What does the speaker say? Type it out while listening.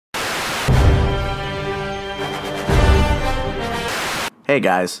Hey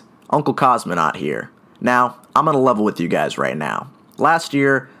guys, Uncle Cosmonaut here. Now, I'm gonna level with you guys right now. Last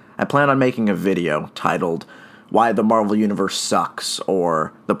year, I planned on making a video titled, Why the Marvel Universe Sucks,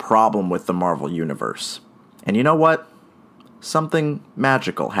 or The Problem with the Marvel Universe. And you know what? Something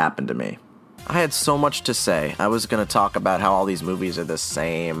magical happened to me. I had so much to say. I was gonna talk about how all these movies are the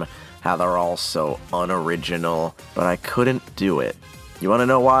same, how they're all so unoriginal, but I couldn't do it. You wanna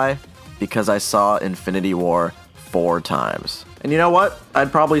know why? Because I saw Infinity War 4 times. And you know what?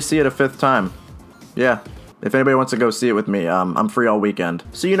 I'd probably see it a 5th time. Yeah, if anybody wants to go see it with me, I'm free all weekend.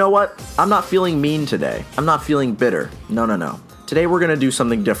 So you know what? I'm not feeling mean today. I'm not feeling bitter. No. Today we're gonna do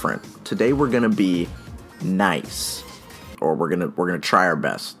something different. Today we're gonna be nice. Or we're gonna try our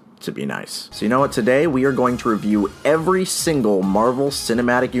best to be nice. So you know what? Today we are going to review every single Marvel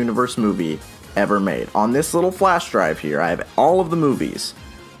Cinematic Universe movie ever made. On this little flash drive here, I have all of the movies,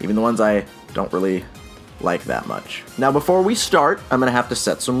 even the ones I don't really like that much. Now before we start, I'm gonna have to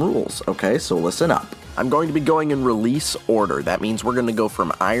set some rules, okay? So listen up. I'm going to be going in release order. That means we're gonna go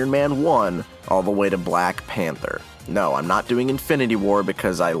from Iron Man 1 all the way to Black Panther. No, I'm not doing Infinity War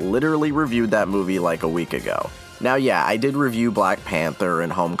because I literally reviewed that movie like a week ago. Now yeah, I did review Black Panther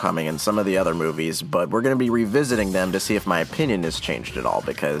and Homecoming and some of the other movies, but we're gonna be revisiting them to see if my opinion has changed at all,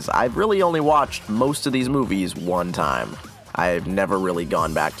 because I've really only watched most of these movies one time. I've never really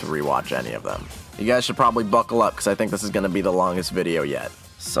gone back to rewatch any of them. You guys should probably buckle up because I think this is going to be the longest video yet.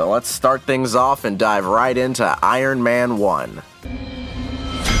 So let's start things off and dive right into Iron Man 1.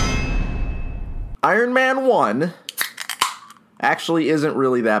 Iron Man 1 actually isn't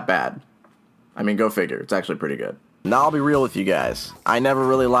really that bad. I mean, go figure. It's actually pretty good. Now, I'll be real with you guys. I never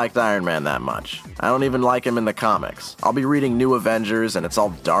really liked Iron Man that much. I don't even like him in the comics. I'll be reading New Avengers and it's all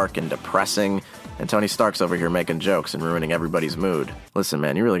dark and depressing, and Tony Stark's over here making jokes and ruining everybody's mood. Listen,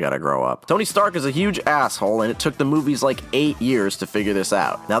 man, you really gotta grow up. Tony Stark is a huge asshole, and it took the movies like 8 years to figure this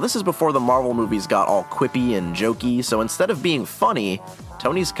out. Now, this is before the Marvel movies got all quippy and jokey, so instead of being funny,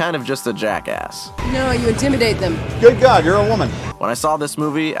 Tony's kind of just a jackass. No, you intimidate them. Good God, you're a woman. When I saw this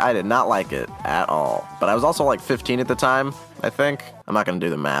movie, I did not like it at all. But I was also like 15 at the time, I think. I'm not gonna do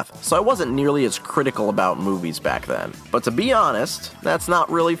the math. So I wasn't nearly as critical about movies back then. But to be honest, that's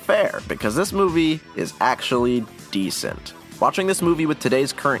not really fair, because this movie is actually decent. Watching this movie with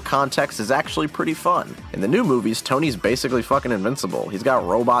today's current context is actually pretty fun. In the new movies, Tony's basically fucking invincible. He's got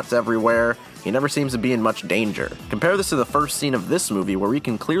robots everywhere. He never seems to be in much danger. Compare this to the first scene of this movie where we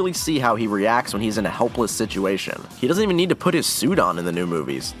can clearly see how he reacts when he's in a helpless situation. He doesn't even need to put his suit on in the new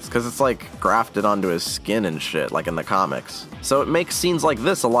movies. It's because it's like grafted onto his skin and shit, like in the comics. So it makes scenes like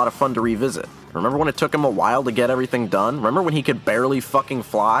this a lot of fun to revisit. Remember when it took him a while to get everything done? Remember when he could barely fucking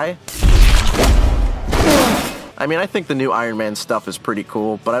fly? I mean, I think the new Iron Man stuff is pretty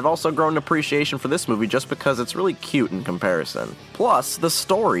cool, but I've also grown an appreciation for this movie just because it's really cute in comparison. Plus, the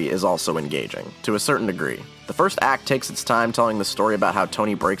story is also engaging, to a certain degree. The first act takes its time telling the story about how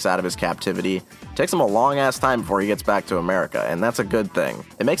Tony breaks out of his captivity. It takes him a long-ass time before he gets back to America, and that's a good thing.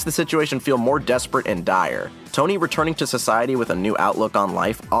 It makes the situation feel more desperate and dire. Tony returning to society with a new outlook on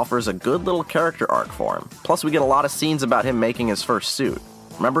life offers a good little character arc for him. Plus, we get a lot of scenes about him making his first suit.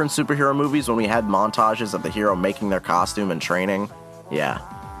 Remember in superhero movies when we had montages of the hero making their costume and training? Yeah,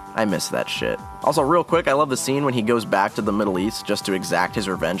 I miss that shit. Also, real quick, I love the scene when he goes back to the Middle East just to exact his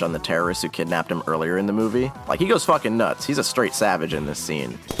revenge on the terrorists who kidnapped him earlier in the movie. Like, he goes fucking nuts. He's a straight savage in this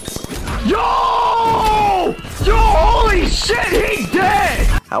scene. Yo! Yo, holy shit, he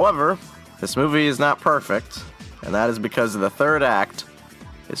dead! However, this movie is not perfect, and that is because the third act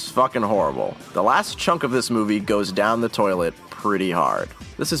is fucking horrible. The last chunk of this movie goes down the toilet pretty hard.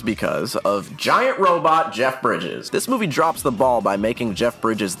 This is because of giant robot Jeff Bridges. This movie drops the ball by making Jeff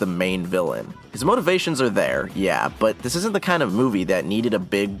Bridges the main villain. His motivations are there, yeah, but this isn't the kind of movie that needed a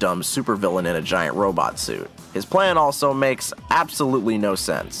big dumb supervillain in a giant robot suit. His plan also makes absolutely no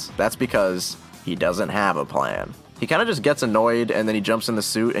sense. That's because he doesn't have a plan. He kind of just gets annoyed and then he jumps in the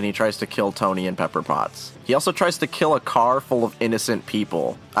suit and he tries to kill Tony and Pepper Potts. He also tries to kill a car full of innocent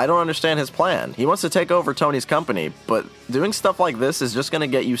people. I don't understand his plan. He wants to take over Tony's company, but doing stuff like this is just gonna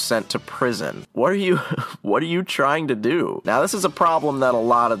get you sent to prison. What are you trying to do? Now, this is a problem that a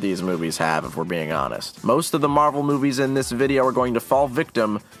lot of these movies have, if we're being honest. Most of the Marvel movies in this video are going to fall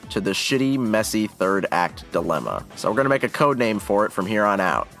victim to the shitty, messy third act dilemma. So we're gonna make a code name for it from here on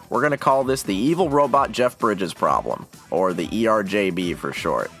out. We're gonna call this the Evil Robot Jeff Bridges problem, or the ERJB for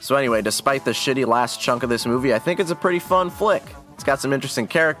short. So anyway, despite the shitty last chunk of this movie, I think it's a pretty fun flick. It's got some interesting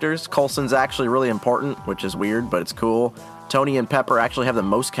characters. Coulson's actually really important, which is weird, but it's cool. Tony and Pepper actually have the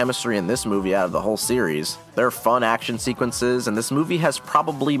most chemistry in this movie out of the whole series. There are fun action sequences, and this movie has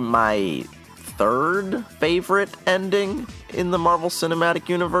probably my third favorite ending in the Marvel Cinematic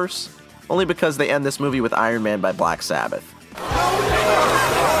Universe, only because they end this movie with Iron Man by Black Sabbath.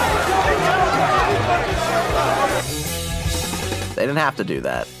 They didn't have to do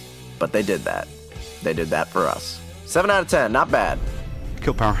that, but they did that. They did that for us. 7 out of 10, not bad.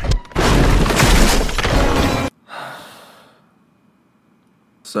 Kill power.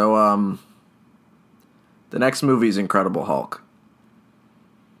 So, the next movie is Incredible Hulk.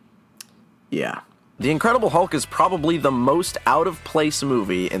 Yeah. The Incredible Hulk is probably the most out-of-place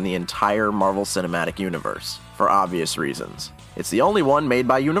movie in the entire Marvel Cinematic Universe, for obvious reasons. It's the only one made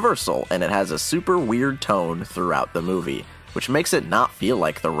by Universal, and it has a super weird tone throughout the movie, which makes it not feel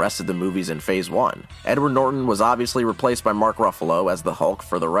like the rest of the movies in Phase 1. Edward Norton was obviously replaced by Mark Ruffalo as the Hulk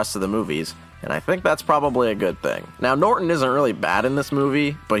for the rest of the movies, and I think that's probably a good thing. Now, Norton isn't really bad in this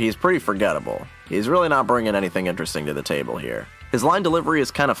movie, but he's pretty forgettable. He's really not bringing anything interesting to the table here. His line delivery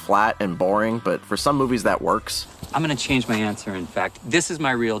is kind of flat and boring, but for some movies that works. I'm gonna change my answer, in fact. This is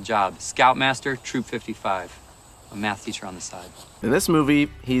my real job. Scoutmaster, Troop 55. A math teacher on the side. In this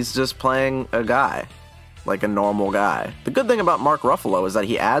movie, he's just playing a guy. Like a normal guy. The good thing about Mark Ruffalo is that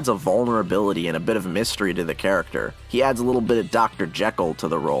he adds a vulnerability and a bit of mystery to the character. He adds a little bit of Dr. Jekyll to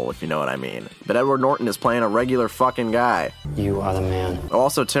the role, if you know what I mean. But Edward Norton is playing a regular fucking guy. You are the man.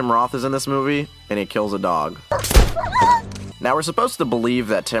 Also, Tim Roth is in this movie, and he kills a dog. Now, we're supposed to believe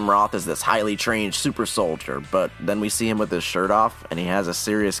that Tim Roth is this highly trained super soldier, but then we see him with his shirt off, and he has a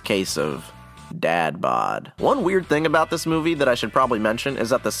serious case of dad bod. One weird thing about this movie that I should probably mention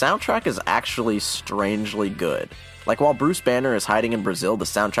is that the soundtrack is actually strangely good. Like, while Bruce Banner is hiding in Brazil, the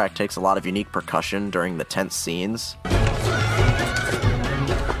soundtrack takes a lot of unique percussion during the tense scenes.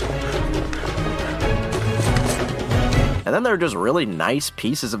 And then there are just really nice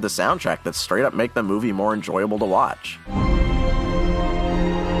pieces of the soundtrack that straight up make the movie more enjoyable to watch.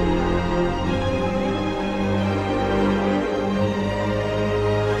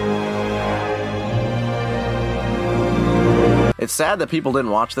 It's sad that people didn't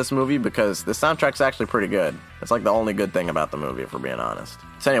watch this movie because the soundtrack's actually pretty good. It's like the only good thing about the movie, if we're being honest.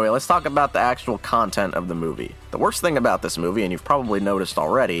 So anyway, let's talk about the actual content of the movie. The worst thing about this movie, and you've probably noticed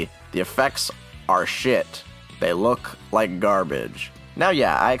already, the effects are shit. They look like garbage. Now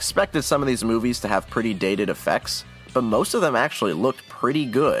yeah, I expected some of these movies to have pretty dated effects, but most of them actually looked pretty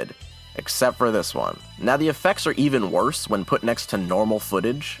good. Except for this one. Now the effects are even worse when put next to normal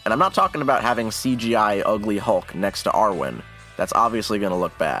footage, and I'm not talking about having CGI ugly Hulk next to Arwen. That's obviously going to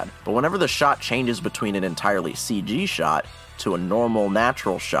look bad. But whenever the shot changes between an entirely CG shot to a normal,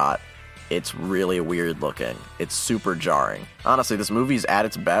 natural shot, it's really weird looking. It's super jarring. Honestly, this movie's at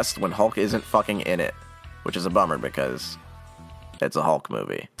its best when Hulk isn't fucking in it, which is a bummer because it's a Hulk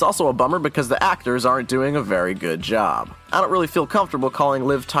movie. It's also a bummer because the actors aren't doing a very good job. I don't really feel comfortable calling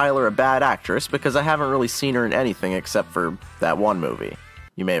Liv Tyler a bad actress because I haven't really seen her in anything except for that one movie.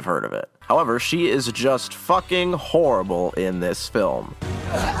 You may have heard of it. However, she is just fucking horrible in this film.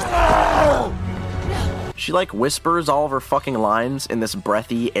 She like whispers all of her fucking lines in this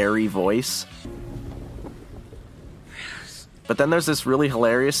breathy, airy voice. But then there's this really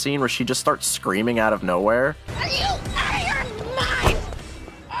hilarious scene where she just starts screaming out of nowhere. Are you out of your mind?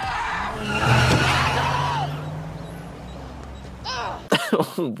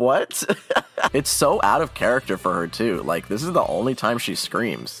 What? It's so out of character for her too. Like, this is the only time she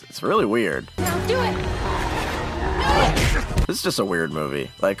screams. It's really weird. No, do it. This is just a weird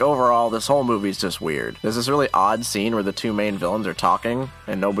movie. Like, overall, this whole movie's just weird. There's this really odd scene where the two main villains are talking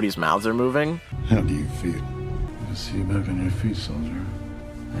and nobody's mouths are moving. How do you feel? I see you back on your feet, soldier.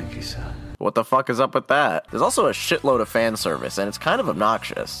 Thank you, sir. What the fuck is up with that? There's also a shitload of fan service, and it's kind of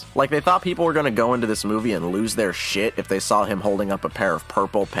obnoxious. Like, they thought people were gonna go into this movie and lose their shit if they saw him holding up a pair of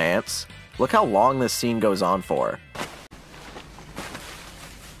purple pants. Look how long this scene goes on for.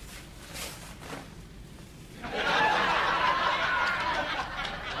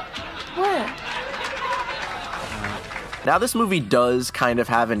 What? Now, this movie does kind of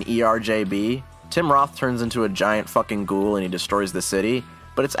have an ERJB. Tim Roth turns into a giant fucking ghoul and he destroys the city,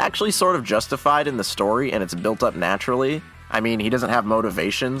 but it's actually sort of justified in the story and it's built up naturally. I mean, he doesn't have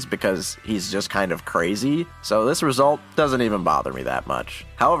motivations because he's just kind of crazy, so this result doesn't even bother me that much.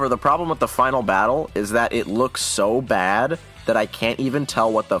 However, the problem with the final battle is that it looks so bad that I can't even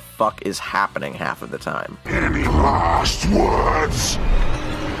tell what the fuck is happening half of the time. Enemy last words!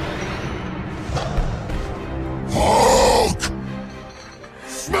 Hulk!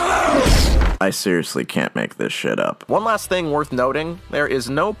 Smash! I seriously can't make this shit up. One last thing worth noting, there is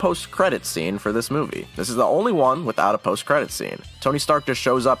no post-credit scene for this movie. This is the only one without a post-credit scene. Tony Stark just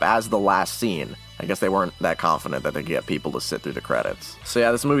shows up as the last scene. I guess they weren't that confident that they could get people to sit through the credits. So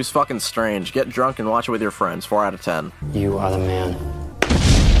yeah, this movie's fucking strange. Get drunk and watch it with your friends. 4 out of 10. You are the man.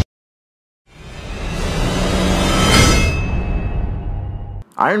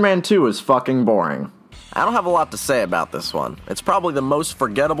 Iron Man 2 is fucking boring. I don't have a lot to say about this one. It's probably the most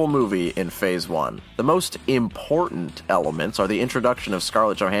forgettable movie in Phase 1. The most important elements are the introduction of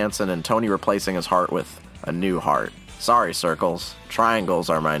Scarlett Johansson and Tony replacing his heart with a new heart. Sorry, circles. Triangles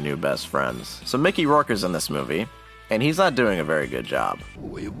are my new best friends. So Mickey Rourke is in this movie, and he's not doing a very good job.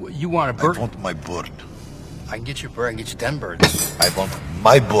 You want a bird? I want my bird. I can get you a bird. I can get you 10 birds. I want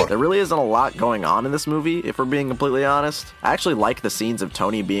my bird. There really isn't a lot going on in this movie, if we're being completely honest. I actually like the scenes of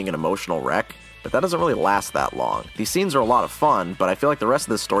Tony being an emotional wreck, but that doesn't really last that long. These scenes are a lot of fun, but I feel like the rest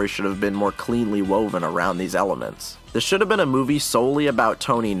of the story should have been more cleanly woven around these elements. This should have been a movie solely about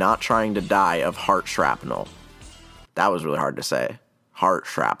Tony not trying to die of heart shrapnel. That was really hard to say. Heart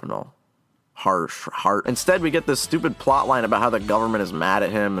shrapnel. Heart. Instead, we get this stupid plotline about how the government is mad at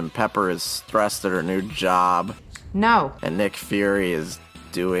him and Pepper is stressed at her new job. No. And Nick Fury is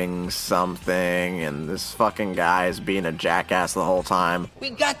doing something, and this fucking guy is being a jackass the whole time. We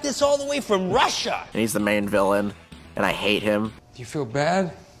got this all the way from Russia. And he's the main villain, and I hate him. Do you feel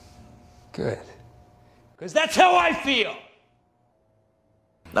bad? Good. Because that's how I feel.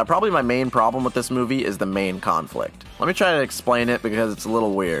 Now, probably my main problem with this movie is the main conflict. Let me try to explain it because it's a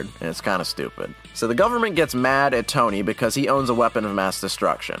little weird, and it's kind of stupid. So the government gets mad at Tony because he owns a weapon of mass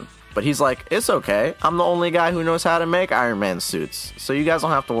destruction. But he's like, it's okay, I'm the only guy who knows how to make Iron Man suits, so you guys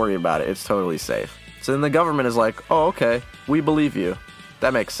don't have to worry about it, it's totally safe. So then the government is like, oh, okay, we believe you.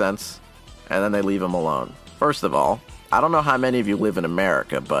 That makes sense. And then they leave him alone. First of all, I don't know how many of you live in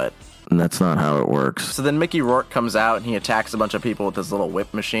America, but that's not how it works. So then Mickey Rourke comes out and he attacks a bunch of people with his little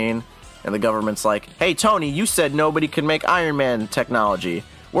whip machine. And the government's like, hey, Tony, you said nobody could make Iron Man technology.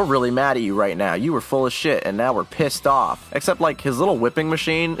 We're really mad at you right now. You were full of shit, and now we're pissed off. Except, like, his little whipping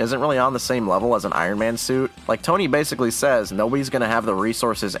machine isn't really on the same level as an Iron Man suit. Like, Tony basically says, nobody's gonna have the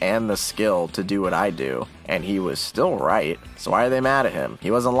resources and the skill to do what I do. And he was still right. So why are they mad at him?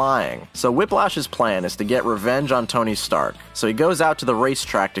 He wasn't lying. So Whiplash's plan is to get revenge on Tony Stark. So he goes out to the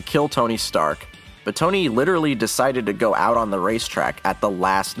racetrack to kill Tony Stark. But Tony literally decided to go out on the racetrack at the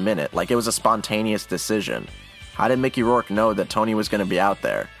last minute. Like, it was a spontaneous decision. How did Mickey Rourke know that Tony was going to be out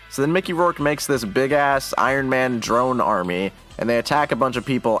there? So then Mickey Rourke makes this big-ass Iron Man drone army, and they attack a bunch of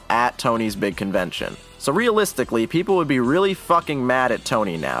people at Tony's big convention. So realistically, people would be really fucking mad at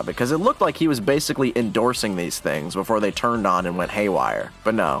Tony now, because it looked like he was basically endorsing these things before they turned on and went haywire.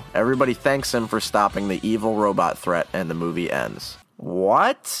 But no, everybody thanks him for stopping the evil robot threat, and the movie ends.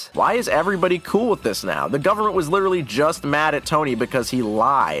 What? Why is everybody cool with this now? The government was literally just mad at Tony because he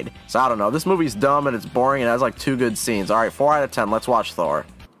lied. So I don't know, this movie's dumb and it's boring and it has like 2 good scenes. Alright, 4 out of 10, let's watch Thor.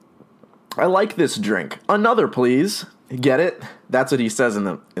 I like this drink. Another, please. Get it? That's what he says in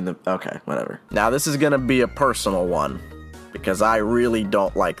the okay, whatever. Now this is gonna be a personal one, because I really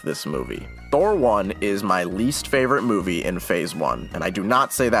don't like this movie. Thor 1 is my least favorite movie in Phase 1, and I do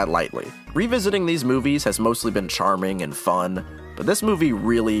not say that lightly. Revisiting these movies has mostly been charming and fun, but this movie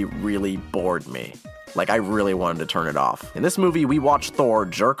really, really bored me. Like, I really wanted to turn it off. In this movie, we watch Thor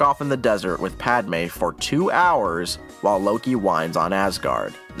jerk off in the desert with Padme for 2 hours while Loki whines on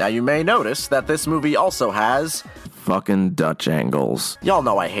Asgard. Now, you may notice that this movie also has fucking Dutch angles. Y'all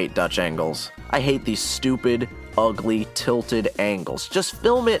know I hate Dutch angles. I hate these stupid, ugly, tilted angles. Just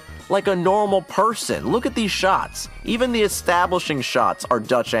film it like a normal person. Look at these shots. Even the establishing shots are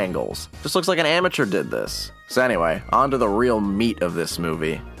Dutch angles. Just looks like an amateur did this. So anyway, on to the real meat of this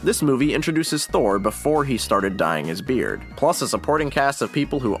movie. This movie introduces Thor before he started dyeing his beard, plus a supporting cast of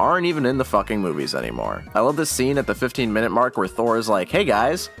people who aren't even in the fucking movies anymore. I love this scene at the 15-minute mark where Thor is like, hey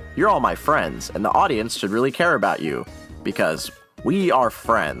guys, you're all my friends, and the audience should really care about you, because we are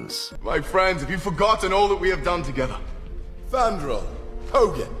friends. My friends, have you forgotten all that we have done together? Fandral,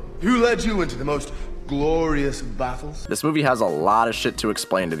 Hogan, who led you into the most glorious battles? This movie has a lot of shit to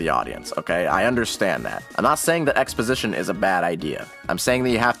explain to the audience, okay? I understand that. I'm not saying that exposition is a bad idea. I'm saying that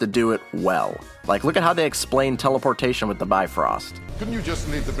you have to do it well. Like, look at how they explain teleportation with the Bifrost. Couldn't you just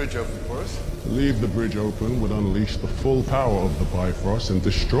leave the bridge open for us? Leave the bridge open would unleash the full power of the Bifrost and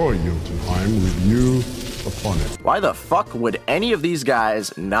destroy Jotunheim with you upon it. Why the fuck would any of these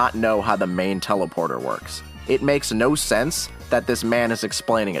guys not know how the main teleporter works? It makes no sense that this man is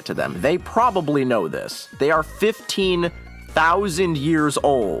explaining it to them. They probably know this. They are 15,000 years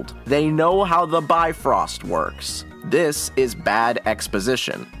old. They know how the Bifrost works. This is bad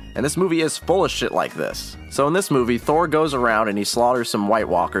exposition. and this movie is full of shit like this. So in this movie, Thor goes around and he slaughters some White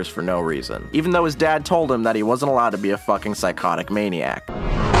Walkers for no reason, even though his dad told him that he wasn't allowed to be a fucking psychotic maniac.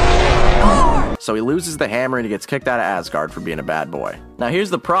 So he loses the hammer and he gets kicked out of Asgard for being a bad boy. Now here's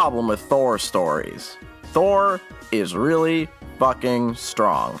the problem with Thor stories. Thor is really fucking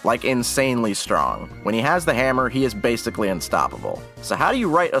strong, like insanely strong. When he has the hammer, he is basically unstoppable. So how do you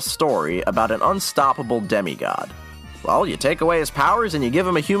write a story about an unstoppable demigod? Well, you take away his powers and you give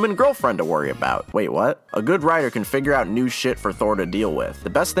him a human girlfriend to worry about. Wait, what? A good writer can figure out new shit for Thor to deal with.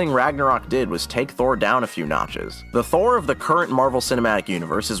 The best thing Ragnarok did was take Thor down a few notches. The Thor of the current Marvel Cinematic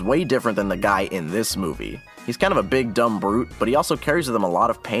Universe is way different than the guy in this movie. He's kind of a big dumb brute, but he also carries with him a lot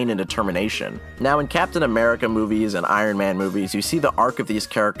of pain and determination. Now in Captain America movies and Iron Man movies, you see the arc of these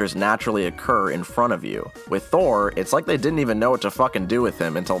characters naturally occur in front of you. With Thor, it's like they didn't even know what to fucking do with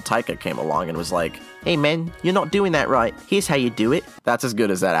him until Taika came along and was like, "Hey man, you're not doing that right. Here's how you do it." That's as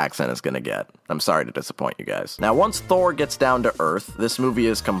good as that accent is gonna get. I'm sorry to disappoint you guys. Now once Thor gets down to Earth, this movie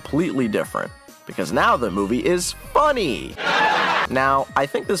is completely different. Because now the movie is funny! Now, I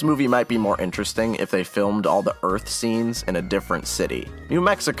think this movie might be more interesting if they filmed all the Earth scenes in a different city. New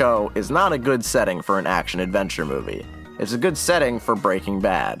Mexico is not a good setting for an action-adventure movie. It's a good setting for Breaking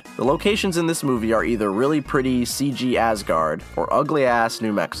Bad. The locations in this movie are either really pretty CG Asgard or ugly-ass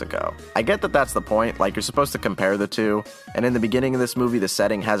New Mexico. I get that that's the point, like you're supposed to compare the two, and in the beginning of this movie the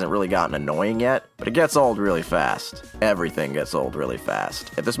setting hasn't really gotten annoying yet, but it gets old really fast. Everything gets old really fast.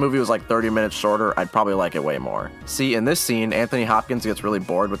 If this movie was like 30 minutes shorter, I'd probably like it way more. See, in this scene, Anthony Hopkins gets really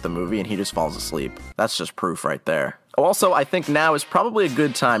bored with the movie and he just falls asleep. That's just proof right there. Also, I think now is probably a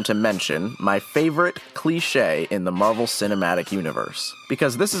good time to mention my favorite cliche in the Marvel Cinematic Universe.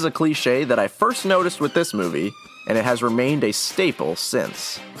 Because this is a cliche that I first noticed with this movie, and it has remained a staple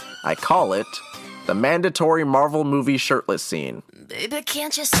since. I call it the mandatory Marvel movie shirtless scene. Baby,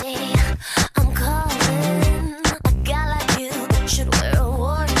 can't you see I'm calling? A guy like you should wear a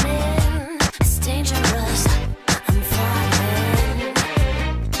warning. It's dangerous. I'm falling.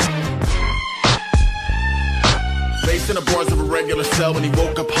 Facing the bars of a regular cell when he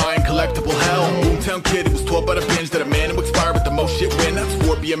woke up high in collectible hell. Boomtown kid, he was taught by the binge that a man who expired with the most shit win. That's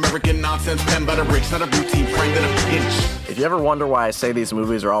 4B American nonsense penned by the rich, not a routine framed in a pinch. If you ever wonder why I say these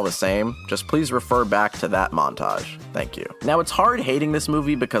movies are all the same, just please refer back to that montage. Thank you. Now, it's hard hating this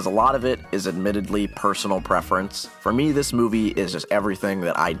movie because a lot of it is admittedly personal preference. For me, this movie is just everything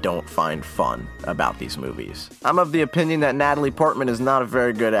that I don't find fun about these movies. I'm of the opinion that Natalie Portman is not a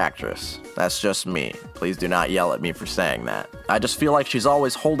very good actress. That's just me. Please do not yell at me for saying that. I just feel like she's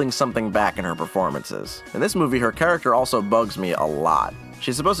always holding something back in her performances. In this movie, her character also bugs me a lot.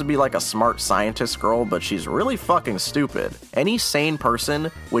 She's supposed to be like a smart scientist girl, but she's really fucking stupid. Any sane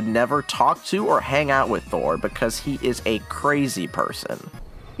person would never talk to or hang out with Thor because he is a crazy person.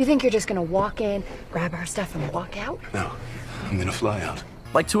 You think you're just gonna walk in, grab our stuff, and walk out? No, I'm gonna fly out.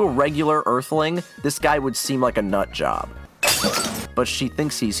 Like, to a regular Earthling, this guy would seem like a nut job. But she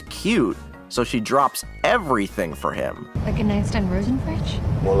thinks he's cute, so she drops everything for him. Like a nice done Rosen fridge?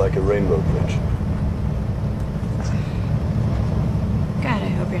 More like a rainbow bridge. God, I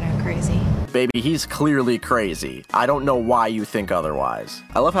hope you're not crazy. Baby, he's clearly crazy. I don't know why you think otherwise.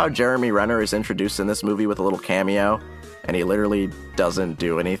 I love how Jeremy Renner is introduced in this movie with a little cameo, and he literally doesn't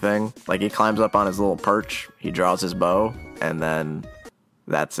do anything. Like, he climbs up on his little perch, he draws his bow, and then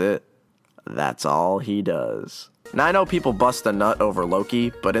that's it. That's all he does. Now, I know people bust a nut over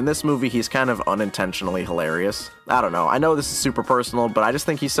Loki, but in this movie, he's kind of unintentionally hilarious. I don't know, I know this is super personal, but I just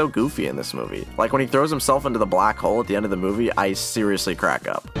think he's so goofy in this movie. Like, when he throws himself into the black hole at the end of the movie, I seriously crack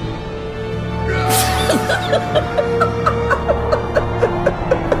up.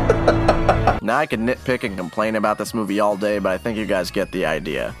 Now, I can nitpick and complain about this movie all day, but I think you guys get the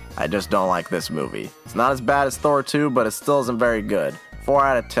idea. I just don't like this movie. It's not as bad as Thor 2, but it still isn't very good. 4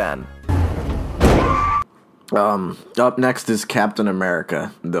 out of 10. Up next is Captain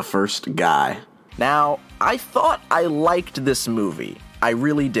America, the First Guy. Now, I thought I liked this movie. I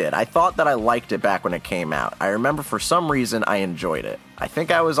really did. I thought that I liked it back when it came out. I remember for some reason I enjoyed it. I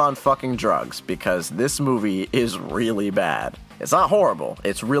think I was on fucking drugs because this movie is really bad. It's not horrible.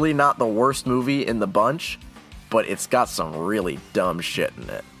 It's really not the worst movie in the bunch, but it's got some really dumb shit in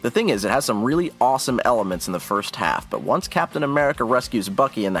it. The thing is, it has some really awesome elements in the first half, but once Captain America rescues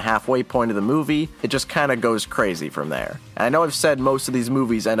Bucky in the halfway point of the movie, it just kinda goes crazy from there. And I know I've said most of these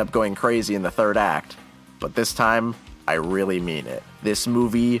movies end up going crazy in the third act, but this time, I really mean it. This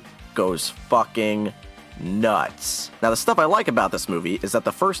movie goes fucking nuts. Now, the stuff I like about this movie is that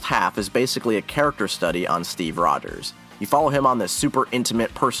the first half is basically a character study on Steve Rogers. You follow him on this super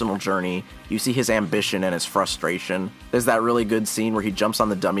intimate personal journey. You see his ambition and his frustration. There's that really good scene where he jumps on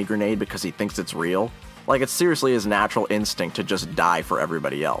the dummy grenade because he thinks it's real. Like, it's seriously his natural instinct to just die for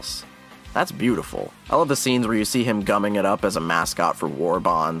everybody else. That's beautiful. I love the scenes where you see him gumming it up as a mascot for war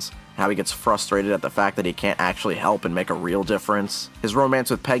bonds, how he gets frustrated at the fact that he can't actually help and make a real difference. His romance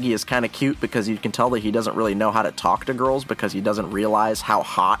with Peggy is kind of cute because you can tell that he doesn't really know how to talk to girls because he doesn't realize how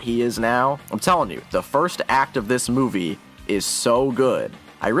hot he is now. I'm telling you, the first act of this movie is so good.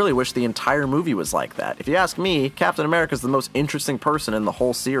 I really wish the entire movie was like that. If you ask me, Captain America is the most interesting person in the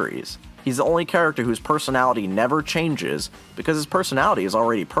whole series. He's the only character whose personality never changes because his personality is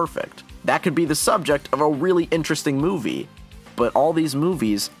already perfect. That could be the subject of a really interesting movie, but all these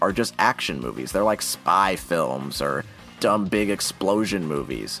movies are just action movies. They're like spy films or dumb big explosion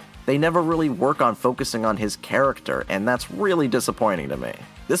movies. They never really work on focusing on his character, and that's really disappointing to me.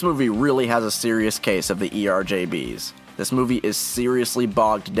 This movie really has a serious case of the ERJBs. This movie is seriously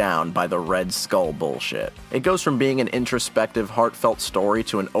bogged down by the Red Skull bullshit. It goes from being an introspective, heartfelt story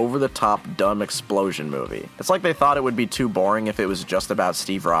to an over-the-top, dumb explosion movie. It's like they thought it would be too boring if it was just about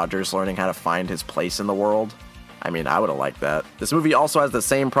Steve Rogers learning how to find his place in the world. I mean, I would've liked that. This movie also has the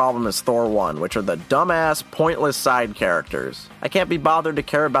same problem as Thor 1, which are the dumbass, pointless side characters. I can't be bothered to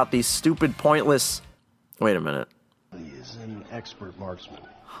care about these stupid, pointless... Wait a minute. He is an expert marksman.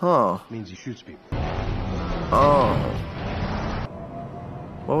 Huh. Means he shoots people. Oh.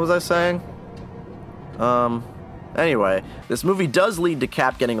 What was I saying? Anyway, this movie does lead to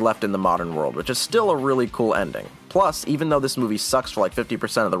Cap getting left in the modern world, which is still a really cool ending. Plus, even though this movie sucks for like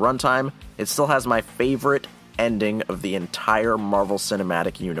 50% of the runtime, it still has my favorite ending of the entire Marvel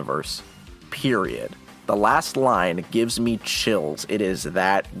Cinematic Universe. Period. The last line gives me chills. It is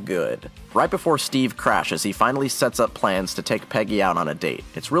that good. Right before Steve crashes, he finally sets up plans to take Peggy out on a date.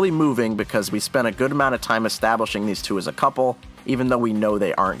 It's really moving because we spent a good amount of time establishing these two as a couple, even though we know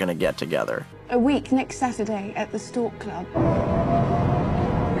they aren't going to get together. A week next Saturday at the Stork Club.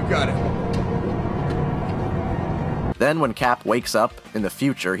 You got it. Then when Cap wakes up in the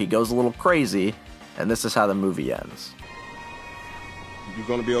future, he goes a little crazy, and this is how the movie ends. You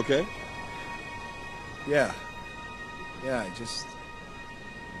gonna be okay? Yeah, I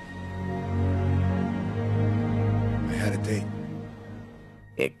had a date.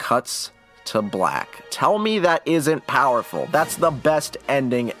 It cuts to black. Tell me that isn't powerful. That's the best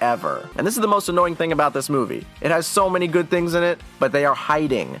ending ever. And this is the most annoying thing about this movie. It has so many good things in it, but they are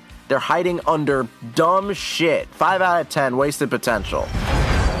hiding. They're hiding under dumb shit. 5 out of 10, wasted potential.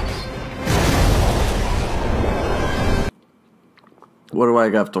 What do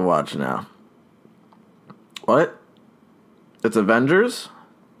I have to watch now? What? It's Avengers?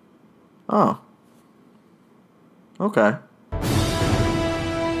 Oh. Okay.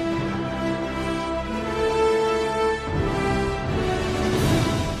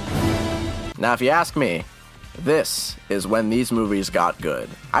 Now, if you ask me, this is when these movies got good.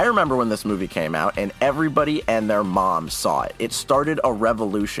 I remember when this movie came out and everybody and their mom saw it. It started a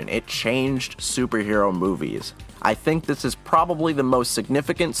revolution. It changed superhero movies. I think this is probably the most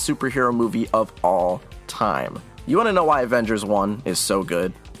significant superhero movie of all time. You want to know why Avengers 1 is so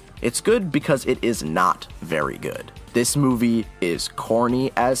good? It's good because it is not very good. This movie is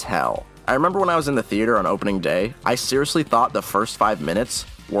corny as hell. I remember when I was in the theater on opening day, I seriously thought the first 5 minutes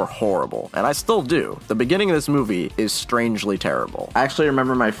were horrible, and I still do. The beginning of this movie is strangely terrible. I actually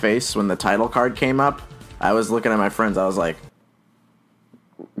remember my face when the title card came up. I was looking at my friends, I was like,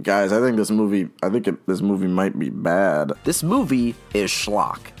 guys, I think this movie might be bad. This movie is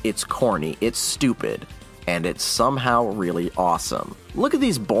schlock. It's corny, it's stupid, and it's somehow really awesome. Look at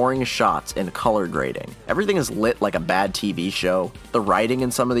these boring shots and color grading. Everything is lit like a bad TV show. The writing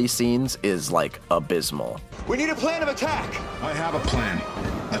in some of these scenes is like abysmal. We need a plan of attack. I have a plan.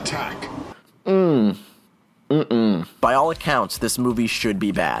 Attack. By all accounts, this movie should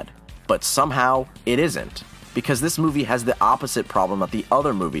be bad, but somehow it isn't. Because this movie has the opposite problem that the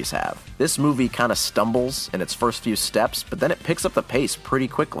other movies have. This movie kind of stumbles in its first few steps, but then it picks up the pace pretty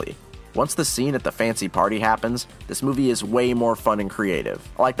quickly. Once the scene at the fancy party happens, this movie is way more fun and creative.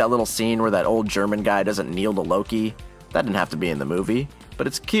 I like that little scene where that old German guy doesn't kneel to Loki. That didn't have to be in the movie, but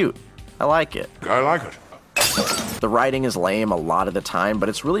it's cute. I like it. I like it. The writing is lame a lot of the time, but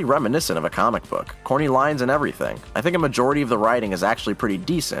it's really reminiscent of a comic book. Corny lines and everything. I think a majority of the writing is actually pretty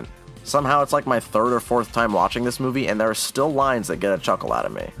decent. Somehow it's like my third or fourth time watching this movie, and there are still lines that get a chuckle out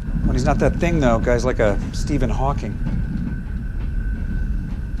of me. When he's not that thing, though, guy's like a Stephen Hawking.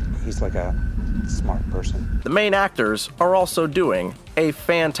 He's like a smart person. The main actors are also doing a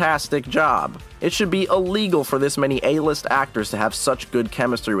fantastic job. It should be illegal for this many A-list actors to have such good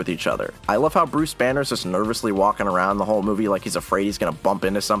chemistry with each other. I love how Bruce Banner's just nervously walking around the whole movie like he's afraid he's gonna bump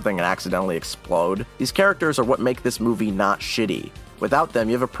into something and accidentally explode. These characters are what make this movie not shitty. Without them,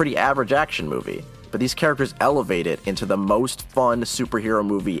 you have a pretty average action movie. But these characters elevate it into the most fun superhero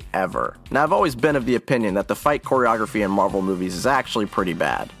movie ever. Now, I've always been of the opinion that the fight choreography in Marvel movies is actually pretty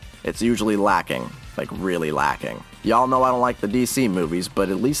bad. It's usually lacking, like really lacking. Y'all know I don't like the DC movies, but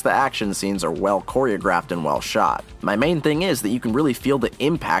at least the action scenes are well choreographed and well shot. My main thing is that you can really feel the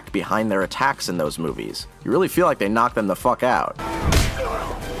impact behind their attacks in those movies. You really feel like they knock them the fuck out.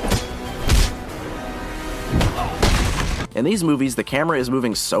 In these movies, the camera is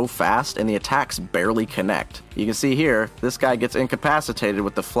moving so fast and the attacks barely connect. You can see here, this guy gets incapacitated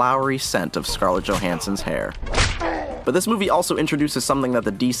with the flowery scent of Scarlett Johansson's hair. But this movie also introduces something that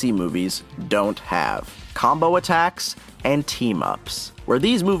the DC movies don't have: combo attacks and team-ups. Where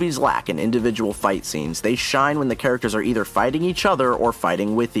these movies lack in individual fight scenes, they shine when the characters are either fighting each other or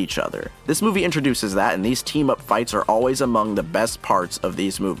fighting with each other. This movie introduces that, and these team-up fights are always among the best parts of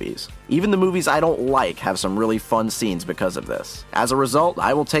these movies. Even the movies I don't like have some really fun scenes because of this. As a result,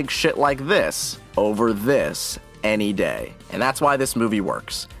 I will take shit like this over this any day. And that's why this movie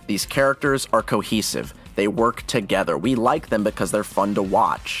works. These characters are cohesive. They work together. We like them because they're fun to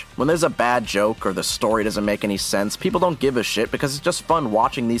watch. When there's a bad joke or the story doesn't make any sense, people don't give a shit because it's just fun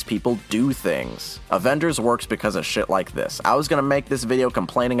watching these people do things. Avengers works because of shit like this. I was gonna make this video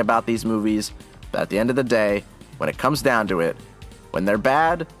complaining about these movies, but at the end of the day, when it comes down to it, when they're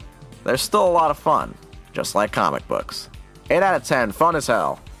bad, they're still a lot of fun. Just like comic books. 8 out of 10, fun as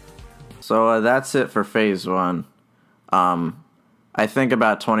hell. So that's it for Phase 1. I think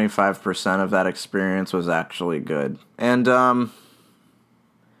about 25% of that experience was actually good. And,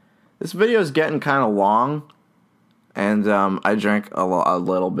 this video is getting kind of long. And, I drank a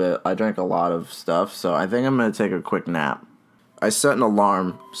little bit. I drank a lot of stuff, so I think I'm going to take a quick nap. I set an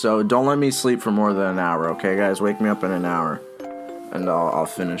alarm, so don't let me sleep for more than an hour, okay, guys? Wake me up in an hour. And I'll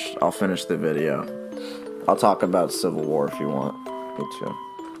finish the video. I'll talk about Civil War if you want me to.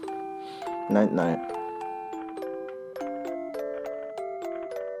 Night night.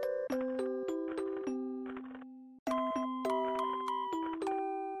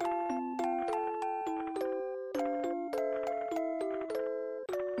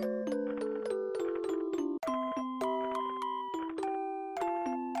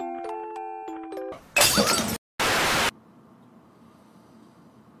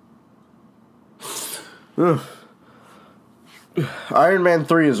 Iron Man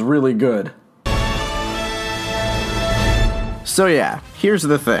 3 is really good. So yeah, here's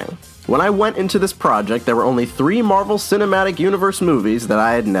the thing. When I went into this project, there were only 3 Marvel Cinematic Universe movies that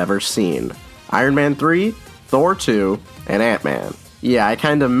I had never seen. Iron Man 3, Thor 2, and Ant-Man. Yeah, I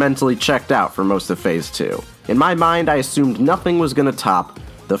kinda mentally checked out for most of Phase 2. In my mind, I assumed nothing was gonna top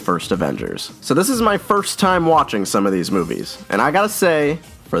the first Avengers. So this is my first time watching some of these movies, and I gotta say,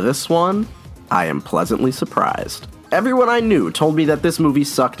 for this one, I am pleasantly surprised. Everyone I knew told me that this movie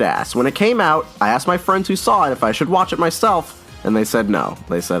sucked ass. When it came out, I asked my friends who saw it if I should watch it myself, and they said no.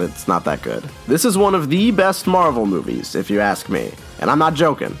 They said it's not that good. This is one of the best Marvel movies, if you ask me. And I'm not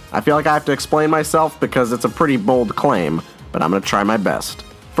joking. I feel like I have to explain myself because it's a pretty bold claim, but I'm gonna try my best.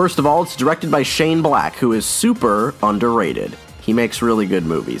 First of all, it's directed by Shane Black, who is super underrated. He makes really good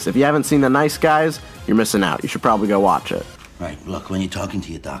movies. If you haven't seen The Nice Guys, you're missing out. You should probably go watch it. Right, look, when you're talking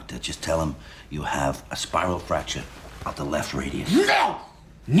to your doctor, just tell him you have a spiral fracture of the left radius. No!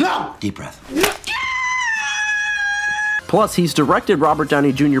 No! Deep breath. Plus, he's directed Robert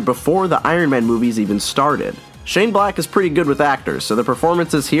Downey Jr. before the Iron Man movies even started. Shane Black is pretty good with actors, so the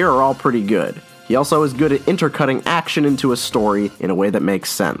performances here are all pretty good. He also is good at intercutting action into a story in a way that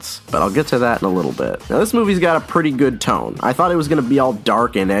makes sense, but I'll get to that in a little bit. Now, this movie's got a pretty good tone. I thought it was going to be all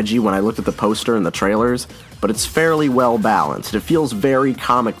dark and edgy when I looked at the poster and the trailers, but it's fairly well balanced. It feels very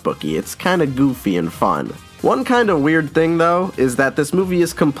comic booky. It's kind of goofy and fun. One kind of weird thing, though, is that this movie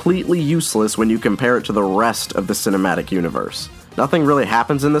is completely useless when you compare it to the rest of the cinematic universe. Nothing really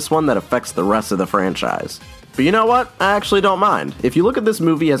happens in this one that affects the rest of the franchise. But you know what? I actually don't mind. If you look at this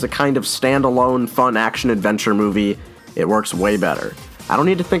movie as a kind of standalone, fun action-adventure movie, it works way better. I don't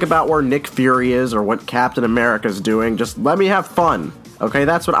need to think about where Nick Fury is or what Captain America's doing, just let me have fun. Okay,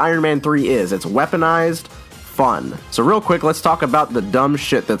 that's what Iron Man 3 is. It's weaponized fun. So real quick, let's talk about the dumb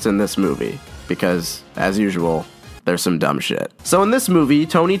shit that's in this movie. Because, as usual, there's some dumb shit. So in this movie,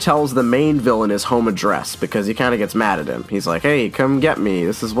 Tony tells the main villain his home address because he kind of gets mad at him. He's like, hey, come get me.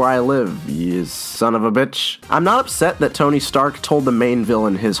 This is where I live, you son of a bitch. I'm not upset that Tony Stark told the main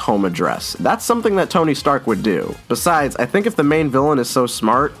villain his home address. That's something that Tony Stark would do. Besides, I think if the main villain is so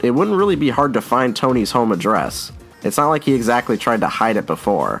smart, it wouldn't really be hard to find Tony's home address. It's not like he exactly tried to hide it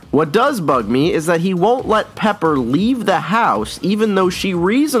before. What does bug me is that he won't let Pepper leave the house even though she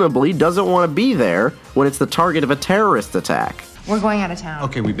reasonably doesn't want to be there when it's the target of a terrorist attack. We're going out of town.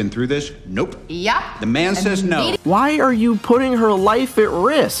 Okay, we've been through this. Nope. Yep. The man says no. Why are you putting her life at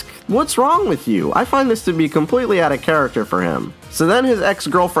risk? What's wrong with you? I find this to be completely out of character for him. So then his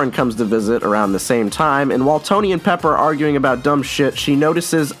ex-girlfriend comes to visit around the same time, and while Tony and Pepper are arguing about dumb shit, she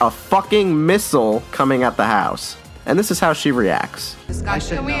notices a fucking missile coming at the house. And this is how she reacts.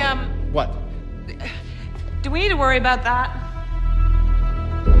 Can we, What? do we need to worry about that?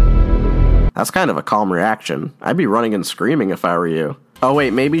 That's kind of a calm reaction. I'd be running and screaming if I were you. Oh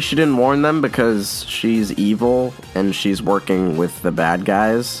wait, maybe she didn't warn them because she's evil and she's working with the bad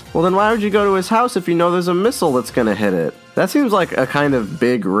guys? Well then why would you go to his house if you know there's a missile that's gonna hit it? That seems like a kind of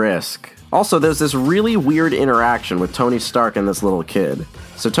big risk. Also, there's this really weird interaction with Tony Stark and this little kid.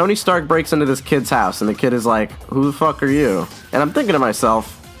 So Tony Stark breaks into this kid's house and the kid is like, who the fuck are you? And I'm thinking to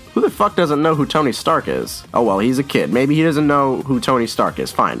myself, who the fuck doesn't know who Tony Stark is? Oh well, he's a kid. Maybe he doesn't know who Tony Stark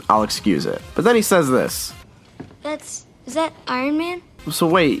is. Fine, I'll excuse it. But then he says this. Is that Iron Man? So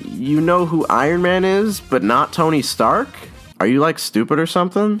wait, you know who Iron Man is, but not Tony Stark? Are you like stupid or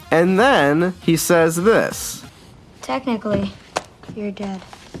something? And then he says this. Technically, you're dead.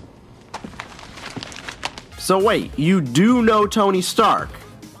 So wait, you do know Tony Stark?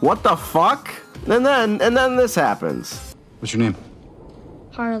 What the fuck? And then this happens. What's your name?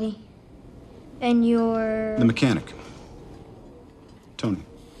 Harley. And you're... The mechanic. Tony.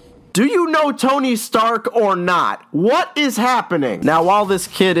 Do you know Tony Stark or not? What is happening? Now, while this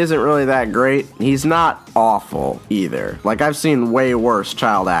kid isn't really that great, he's not awful either. Like, I've seen way worse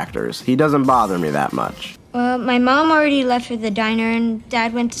child actors. He doesn't bother me that much. Well, my mom already left for the diner, and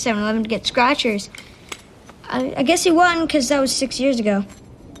Dad went to 7-Eleven to get scratchers. I guess he won, because that was 6 years ago.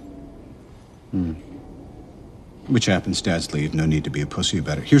 Which happens, dads leave, no need to be a pussy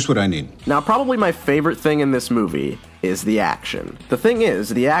about it. Here's what I need. Now, probably my favorite thing in this movie is the action. The thing is,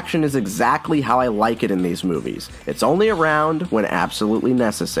 the action is exactly how I like it in these movies. It's only around when absolutely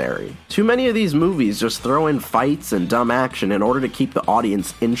necessary. Too many of these movies just throw in fights and dumb action in order to keep the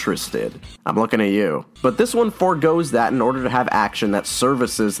audience interested. I'm looking at you. But this one forgoes that in order to have action that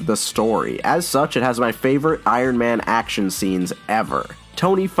services the story. As such, it has my favorite Iron Man action scenes ever.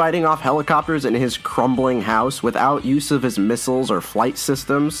 Tony fighting off helicopters in his crumbling house without use of his missiles or flight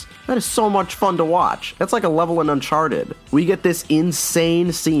systems. That is so much fun to watch. That's like a level in Uncharted. We get this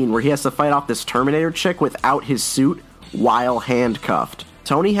insane scene where he has to fight off this Terminator chick without his suit while handcuffed.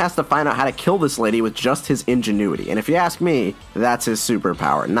 Tony has to find out how to kill this lady with just his ingenuity. And if you ask me, that's his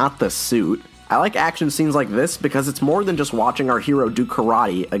superpower, not the suit. I like action scenes like this because it's more than just watching our hero do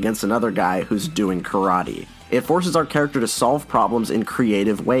karate against another guy who's doing karate. It forces our character to solve problems in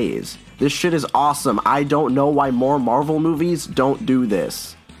creative ways. This shit is awesome. I don't know why more Marvel movies don't do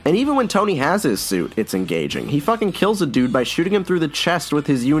this. And even when Tony has his suit, it's engaging. He fucking kills a dude by shooting him through the chest with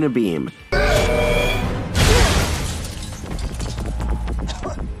his unibeam.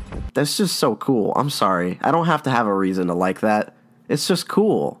 That's just so cool. I'm sorry. I don't have to have a reason to like that. It's just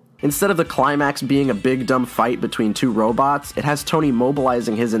cool. Instead of the climax being a big dumb fight between two robots, it has Tony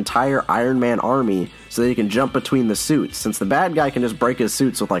mobilizing his entire Iron Man army so that he can jump between the suits, since the bad guy can just break his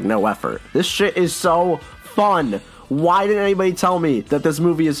suits with like no effort. This shit is so fun. Why didn't anybody tell me that this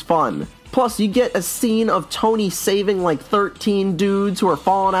movie is fun? Plus, you get a scene of Tony saving like 13 dudes who are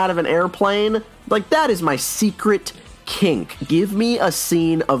falling out of an airplane. Like, that is my secret kink. Give me a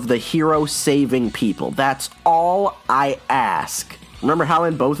scene of the hero saving people. That's all I ask. Remember how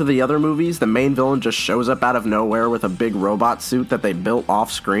in both of the other movies, the main villain just shows up out of nowhere with a big robot suit that they built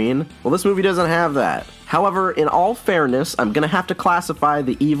off screen? Well, this movie doesn't have that. However, in all fairness, I'm gonna have to classify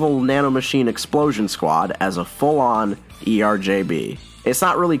the evil nanomachine explosion squad as a full-on ERJB. It's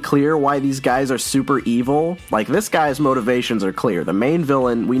not really clear why these guys are super evil. Like, this guy's motivations are clear. The main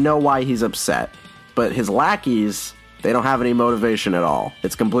villain, we know why he's upset. But his lackeys, they don't have any motivation at all.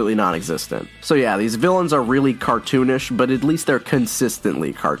 It's completely non-existent. So yeah, these villains are really cartoonish, but at least they're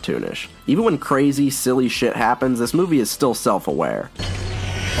consistently cartoonish. Even when crazy, silly shit happens, this movie is still self-aware.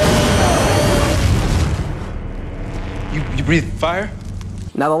 You breathe fire?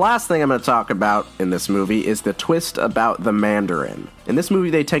 Now, the last thing I'm going to talk about in this movie is the twist about the Mandarin. In this movie,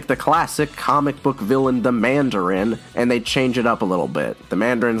 they take the classic comic book villain, the Mandarin, and they change it up a little bit. The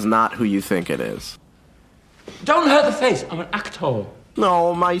Mandarin's not who you think it is. Don't hurt the face. I'm an actor.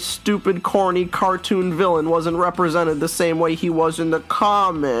 No, my stupid, corny cartoon villain wasn't represented the same way he was in the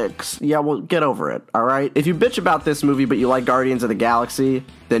comics. Yeah, well, get over it, alright? If you bitch about this movie but you like Guardians of the Galaxy,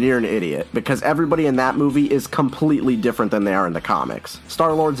 then you're an idiot, because everybody in that movie is completely different than they are in the comics.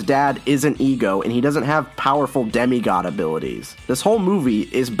 Star-Lord's dad isn't Ego, and he doesn't have powerful demigod abilities. This whole movie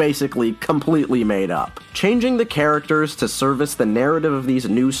is basically completely made up. Changing the characters to service the narrative of these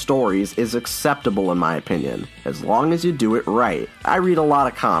new stories is acceptable in my opinion, as long as you do it right. I read a lot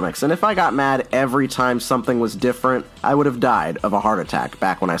of comics, and if I got mad every time something was different, I would have died of a heart attack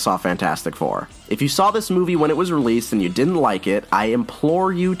back when I saw Fantastic Four. If you saw this movie when it was released and you didn't like it, I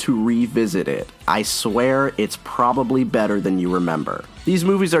implore you to revisit it. I swear it's probably better than you remember. These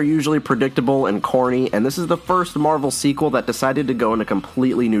movies are usually predictable and corny, and this is the first Marvel sequel that decided to go in a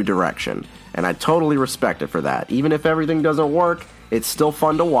completely new direction. And I totally respect it for that. Even if everything doesn't work, it's still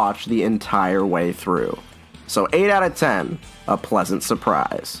fun to watch the entire way through. So 8 out of 10, a pleasant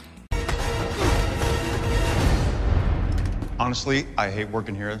surprise. Honestly, I hate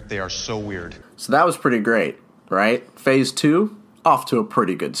working here. They are so weird. So that was pretty great, right? Phase 2, off to a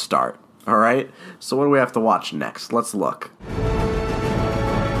pretty good start, alright? So what do we have to watch next? Let's look.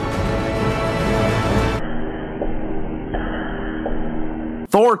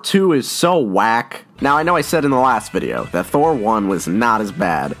 Thor 2 is so whack. Now, I know I said in the last video that Thor 1 was not as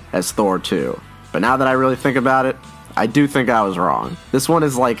bad as Thor 2, but now that I really think about it, I do think I was wrong. This one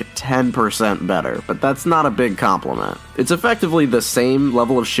is like 10% better, but that's not a big compliment. It's effectively the same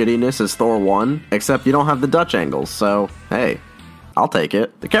level of shittiness as Thor 1, except you don't have the Dutch angles, so hey, I'll take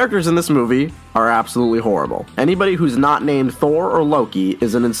it. The characters in this movie are absolutely horrible. Anybody who's not named Thor or Loki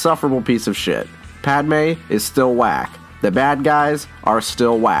is an insufferable piece of shit. Padme is still whack. The bad guys are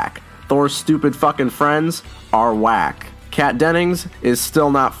still whack. Thor's stupid fucking friends are whack. Kat Dennings is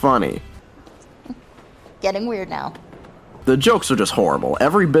still not funny. Getting weird now. The jokes are just horrible.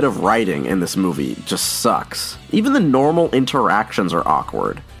 Every bit of writing in this movie just sucks. Even the normal interactions are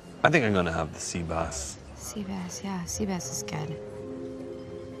awkward. I think I'm gonna have the sea bass. Sea bass, yeah, sea bass is good.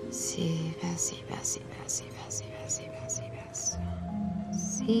 Sea bass, sea bass, sea bass, sea bass, sea bass, sea bass, sea bass.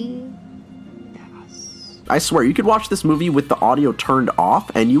 Sea bass. I swear, you could watch this movie with the audio turned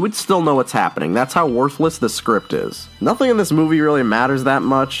off, and you would still know what's happening. That's how worthless the script is. Nothing in this movie really matters that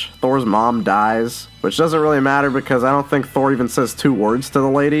much. Thor's mom dies, which doesn't really matter because I don't think Thor even says 2 words to the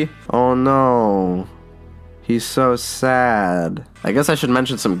lady. Oh no. He's so sad. I guess I should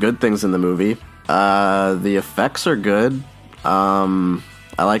mention some good things in the movie. The effects are good.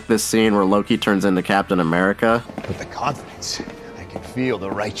 I like this scene where Loki turns into Captain America. With the confidence, I can feel the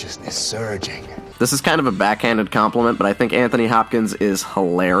righteousness surging. This is kind of a backhanded compliment, but I think Anthony Hopkins is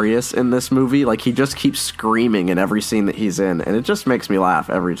hilarious in this movie. Like, he just keeps screaming in every scene that he's in, and it just makes me laugh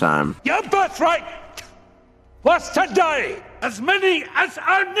every time. Your birthright was to die as many as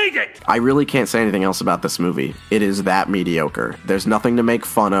are needed. I really can't say anything else about this movie. It is that mediocre. There's nothing to make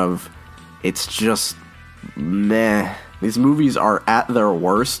fun of. It's just meh. These movies are at their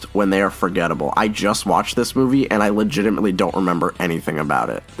worst when they are forgettable. I just watched this movie and I legitimately don't remember anything about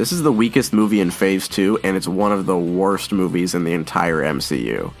it. This is the weakest movie in Phase 2 and it's one of the worst movies in the entire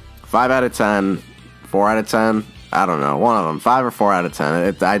MCU. 5 out of 10, 4 out of 10, I don't know, one of them, 5 or 4 out of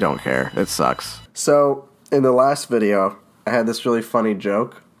 10, I don't care, it sucks. So, in the last video, I had this really funny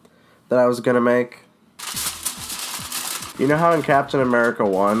joke that I was gonna make. You know how in Captain America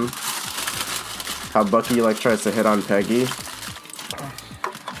 1, how Bucky, like, tries to hit on Peggy,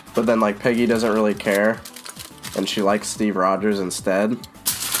 but then, like, Peggy doesn't really care, and she likes Steve Rogers instead?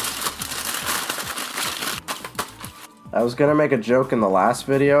 I was gonna make a joke in the last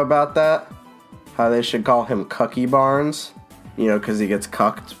video about that, how they should call him Cucky Barnes, you know, because he gets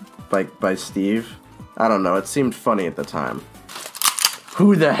cucked by Steve. I don't know, it seemed funny at the time.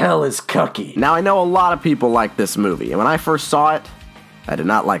 Who the hell is Cucky? Now, I know a lot of people like this movie, and when I first saw it, I did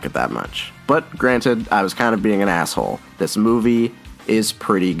not like it that much. But granted, I was kind of being an asshole. This movie is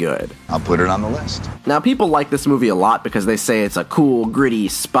pretty good. I'll put it on the list. Now, people like this movie a lot because they say it's a cool, gritty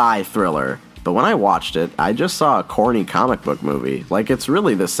spy thriller. But when I watched it, I just saw a corny comic book movie. Like, it's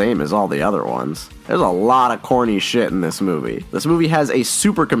really the same as all the other ones. There's a lot of corny shit in this movie. This movie has a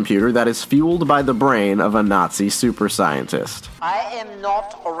supercomputer that is fueled by the brain of a Nazi super scientist. I am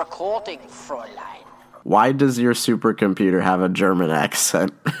not a recording, Fräulein. Why does your supercomputer have a German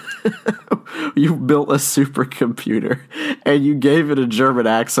accent? You built a supercomputer and you gave it a German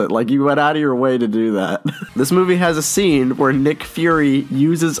accent. Like, you went out of your way to do that. This movie has a scene where Nick Fury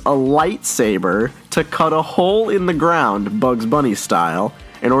uses a lightsaber to cut a hole in the ground, Bugs Bunny style,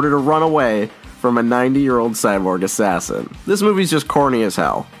 in order to run away from a 90-year-old cyborg assassin. This movie's just corny as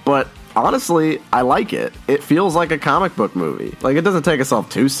hell, but honestly, I like it. It feels like a comic book movie. Like, it doesn't take itself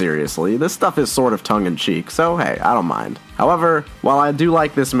too seriously. This stuff is sort of tongue-in-cheek, so hey, I don't mind. However, while I do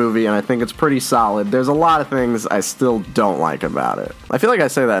like this movie and I think it's pretty solid, there's a lot of things I still don't like about it. I feel like I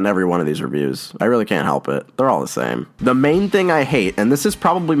say that in every one of these reviews. I really can't help it. They're all the same. The main thing I hate, and this is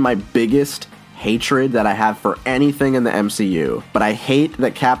probably my biggest hatred that I have for anything in the MCU, but I hate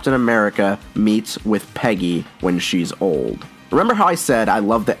that Captain America meets with Peggy when she's old. Remember how I said I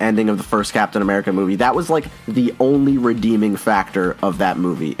love the ending of the first Captain America movie? That was like the only redeeming factor of that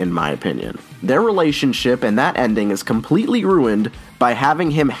movie, in my opinion. Their relationship and that ending is completely ruined by having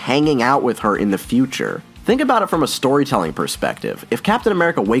him hanging out with her in the future. Think about it from a storytelling perspective. If Captain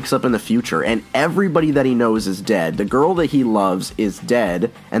America wakes up in the future and everybody that he knows is dead, the girl that he loves is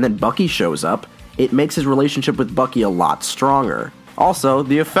dead, and then Bucky shows up, it makes his relationship with Bucky a lot stronger. Also,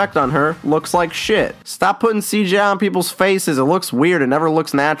 the effect on her looks like shit. Stop putting CGI on people's faces, it looks weird, it never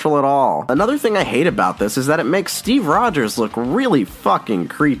looks natural at all. Another thing I hate about this is that it makes Steve Rogers look really fucking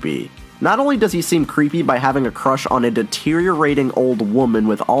creepy. Not only does he seem creepy by having a crush on a deteriorating old woman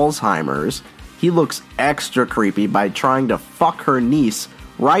with Alzheimer's, he looks extra creepy by trying to fuck her niece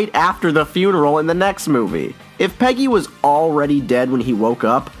right after the funeral in the next movie. If Peggy was already dead when he woke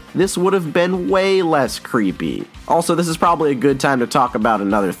up, this would have been way less creepy. Also, this is probably a good time to talk about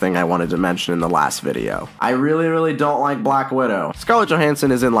another thing I wanted to mention in the last video. I really don't like Black Widow. Scarlett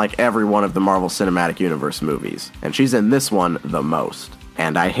Johansson is in like every one of the Marvel Cinematic Universe movies, and she's in this one the most.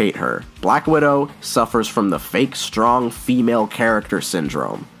 And I hate her. Black Widow suffers from the fake strong female character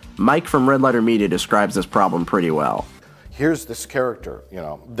syndrome. Mike from Red Letter Media describes this problem pretty well. Here's this character,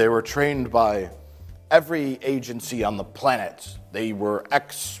 they were trained by every agency on the planet. They were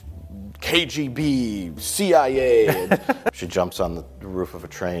ex-KGB, CIA. She jumps on the roof of a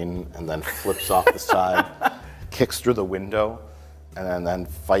train and then flips off the side, kicks through the window, and then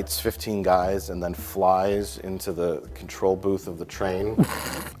fights 15 guys and then flies into the control booth of the train,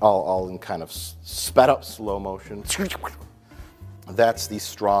 all in kind of sped up slow motion. That's the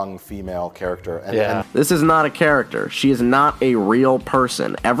strong female character. And this is not a character. She is not a real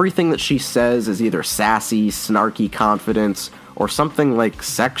person. Everything that she says is either sassy, snarky confidence, or something like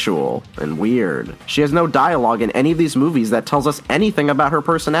sexual and weird. She has no dialogue in any of these movies that tells us anything about her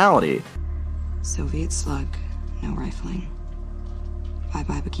personality. Soviet slug, no rifling.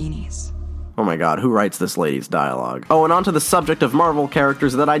 Bye-bye bikinis. Oh my god, who writes this lady's dialogue? Oh, and on to the subject of Marvel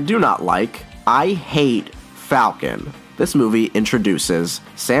characters that I do not like. I hate Falcon. This movie introduces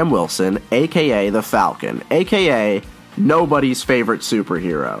Sam Wilson, aka the Falcon, aka nobody's favorite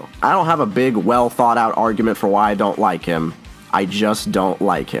superhero. I don't have a big, well thought out argument for why I don't like him. I just don't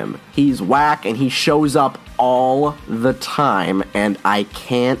like him. He's whack and he shows up all the time and I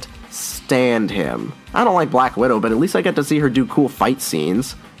can't stand him. I don't like Black Widow, but at least I get to see her do cool fight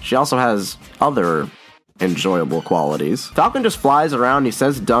scenes. She also has other enjoyable qualities. Falcon just flies around and he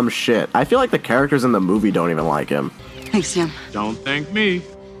says dumb shit. I feel like the characters in the movie don't even like him. Thanks, Sam. Don't thank me.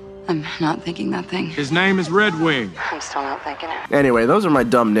 I'm not thinking that thing. His name is Red Wing. I'm still not thinking it. Anyway, those are my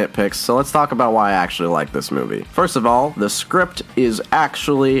dumb nitpicks, so let's talk about why I actually like this movie. First of all, the script is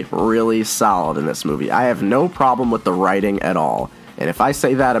actually really solid in this movie. I have no problem with the writing at all. And if I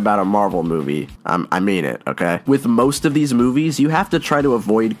say that about a Marvel movie, I mean it, okay? With most of these movies, you have to try to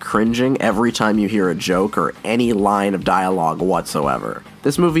avoid cringing every time you hear a joke or any line of dialogue whatsoever.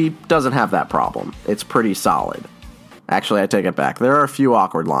 This movie doesn't have that problem. It's pretty solid. Actually, I take it back. There are a few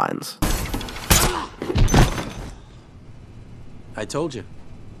awkward lines. I told you.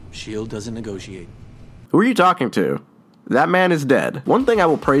 S.H.I.E.L.D. doesn't negotiate. Who are you talking to? That man is dead. One thing I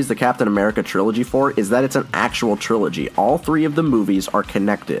will praise the Captain America trilogy for is that it's an actual trilogy. All three of the movies are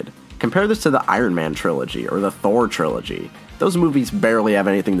connected. Compare this to the Iron Man trilogy or the Thor trilogy. Those movies barely have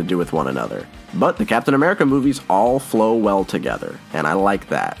anything to do with one another. But the Captain America movies all flow well together, and I like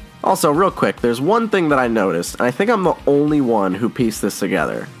that. Also, real quick, there's one thing that I noticed, and I think I'm the only one who pieced this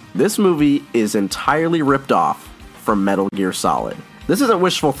together. This movie is entirely ripped off from Metal Gear Solid. This isn't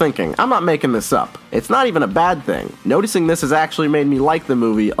wishful thinking. I'm not making this up. It's not even a bad thing. Noticing this has actually made me like the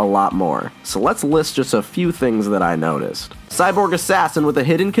movie a lot more. So let's list just a few things that I noticed. Cyborg assassin with a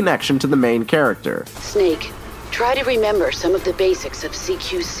hidden connection to the main character. Snake, try to remember some of the basics of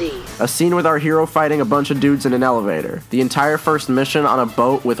CQC. A scene with our hero fighting a bunch of dudes in an elevator. The entire first mission on a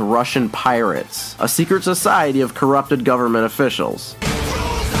boat with Russian pirates. A secret society of corrupted government officials.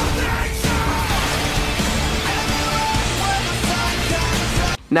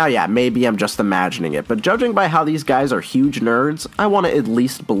 Now yeah, maybe I'm just imagining it, but judging by how these guys are huge nerds, I want to at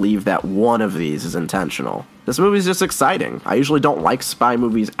least believe that one of these is intentional. This movie's just exciting. I usually don't like spy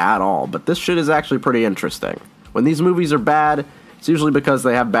movies at all, but this shit is actually pretty interesting. When these movies are bad, It's usually because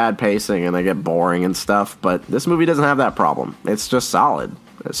they have bad pacing and they get boring and stuff, but this movie doesn't have that problem. It's just solid.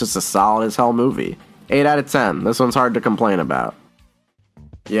 It's just a solid as hell movie. 8 out of 10. This one's hard to complain about.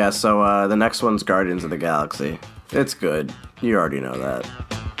 Yeah, so the next one's Guardians of the Galaxy. It's good. You already know that.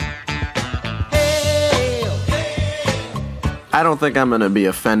 I don't think I'm going to be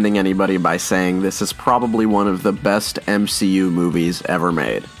offending anybody by saying this is probably one of the best MCU movies ever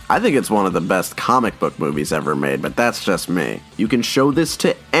made. I think it's one of the best comic book movies ever made, but that's just me. You can show this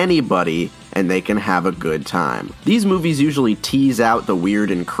to anybody and they can have a good time. These movies usually tease out the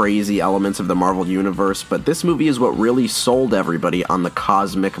weird and crazy elements of the Marvel Universe, but this movie is what really sold everybody on the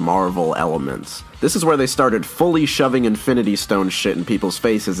cosmic Marvel elements. This is where they started fully shoving Infinity Stone shit in people's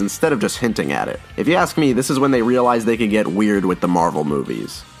faces instead of just hinting at it. If you ask me, this is when they realized they could get weird with the Marvel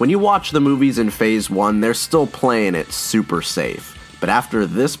movies. When you watch the movies in Phase 1, they're still playing it super safe. But after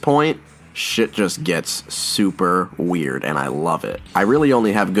this point, shit just gets super weird, and I love it. I really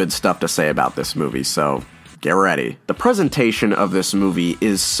only have good stuff to say about this movie, so get ready. The presentation of this movie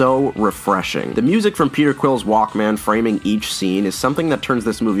is so refreshing. The music from Peter Quill's Walkman framing each scene is something that turns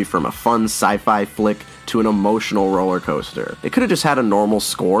this movie from a fun sci-fi flick to an emotional roller coaster. It could have just had a normal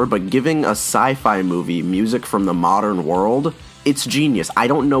score, but giving a sci-fi movie music from the modern world, it's genius. I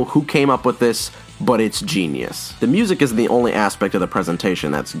don't know who came up with this, but it's genius. The music isn't the only aspect of the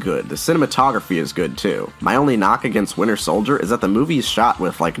presentation that's good. The cinematography is good too. My only knock against Winter Soldier is that the movie is shot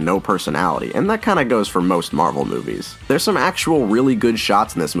with like no personality, and that kinda goes for most Marvel movies. There's some actual really good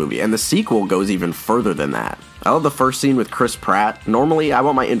shots in this movie, and the sequel goes even further than that. I love the first scene with Chris Pratt. Normally, I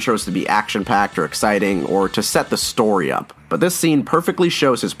want my intros to be action-packed or exciting, or to set the story up. But this scene perfectly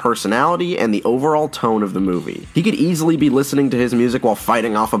shows his personality and the overall tone of the movie. He could easily be listening to his music while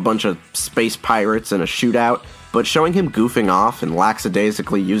fighting off a bunch of space pirates in a shootout, but showing him goofing off and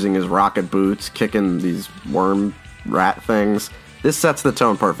lackadaisically using his rocket boots, kicking these worm rat things, this sets the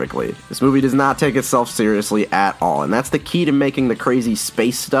tone perfectly. This movie does not take itself seriously at all, and that's the key to making the crazy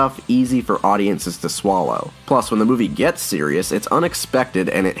space stuff easy for audiences to swallow. Plus, when the movie gets serious, it's unexpected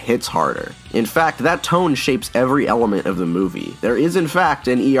and it hits harder. In fact, that tone shapes every element of the movie. There is in fact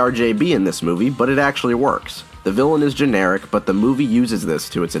an ERJB in this movie, but it actually works. The villain is generic, but the movie uses this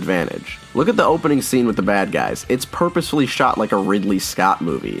to its advantage. Look at the opening scene with the bad guys. It's purposefully shot like a Ridley Scott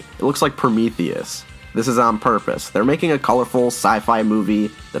movie. It looks like Prometheus. This is on purpose. They're making a colorful sci-fi movie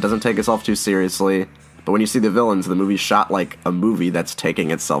that doesn't take itself too seriously, but when you see the villains, the movie's shot like a movie that's taking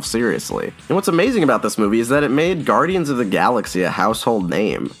itself seriously. And what's amazing about this movie is that it made Guardians of the Galaxy a household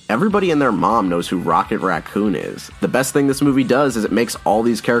name. Everybody and their mom knows who Rocket Raccoon is. The best thing this movie does is it makes all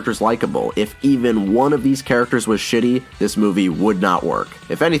these characters likable. If even one of these characters was shitty, this movie would not work.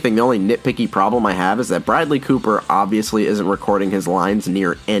 If anything, the only nitpicky problem I have is that Bradley Cooper obviously isn't recording his lines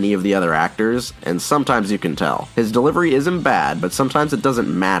near any of the other actors, and sometimes you can tell. His delivery isn't bad, but sometimes it doesn't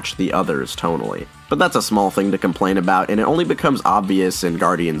match the others tonally. But that's a small thing to complain about, and it only becomes obvious in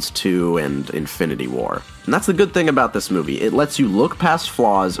Guardians 2 and Infinity War. And that's the good thing about this movie. It lets you look past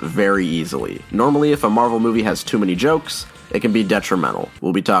flaws very easily. Normally, if a Marvel movie has too many jokes, it can be detrimental.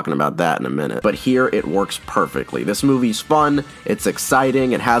 We'll be talking about that in a minute. But here, it works perfectly. This movie's fun, it's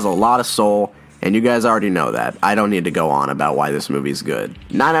exciting, it has a lot of soul, and you guys already know that. I don't need to go on about why this movie's good.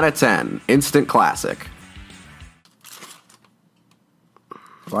 9 out of 10. Instant classic.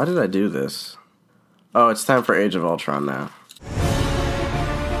 Why did I do this? Oh, it's time for Age of Ultron now.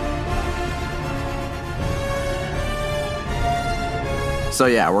 So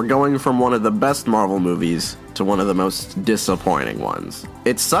yeah, we're going from one of the best Marvel movies to one of the most disappointing ones.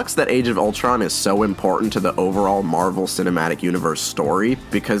 It sucks that Age of Ultron is so important to the overall Marvel Cinematic Universe story,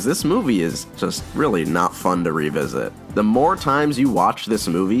 because this movie is just really not fun to revisit. The more times you watch this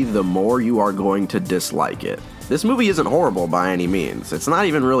movie, the more you are going to dislike it. This movie isn't horrible by any means. It's not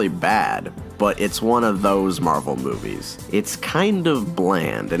even really bad, but it's one of those Marvel movies. It's kind of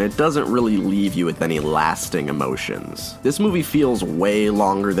bland, and it doesn't really leave you with any lasting emotions. This movie feels way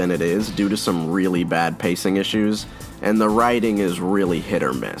longer than it is due to some really bad pacing issues, and the writing is really hit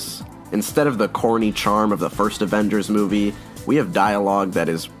or miss. Instead of the corny charm of the first Avengers movie, we have dialogue that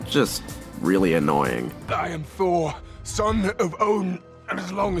is just really annoying. I am Thor, son of Odin, and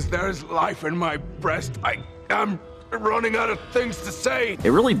as long as there is life in my breast, I'm running out of things to say. It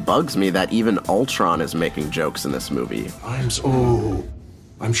really bugs me that even Ultron is making jokes in this movie.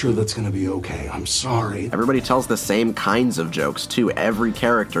 I'm sure that's gonna be okay. I'm sorry. Everybody tells the same kinds of jokes too. Every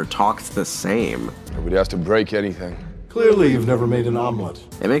character talks the same. Nobody has to break anything. Clearly you've never made an omelet.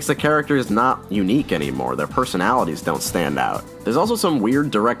 It makes the characters not unique anymore. Their personalities don't stand out. There's also some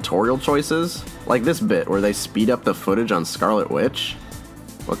weird directorial choices, like this bit where they speed up the footage on Scarlet Witch.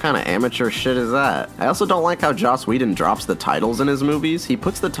 What kind of amateur shit is that? I also don't like how Joss Whedon drops the titles in his movies. He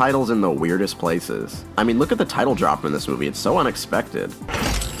puts the titles in the weirdest places. I mean, look at the title drop in this movie. It's so unexpected.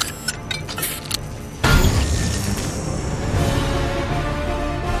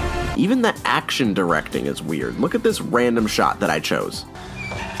 Even the action directing is weird. Look at this random shot that I chose.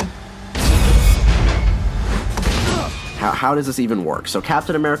 How does this even work? So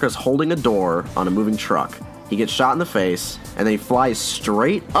Captain America's holding a door on a moving truck. He gets shot in the face, and then he flies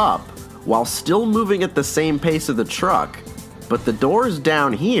straight up while still moving at the same pace of the truck. But the door is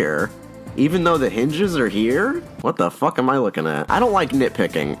down here, even though the hinges are here? What the fuck am I looking at? I don't like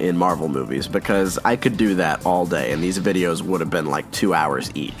nitpicking in Marvel movies because I could do that all day and these videos would have been like 2 hours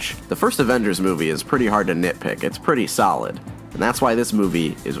each. The first Avengers movie is pretty hard to nitpick. It's pretty solid. And that's why this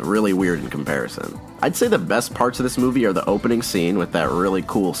movie is really weird in comparison. I'd say the best parts of this movie are the opening scene with that really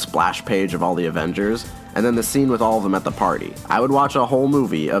cool splash page of all the Avengers, and then the scene with all of them at the party. I would watch a whole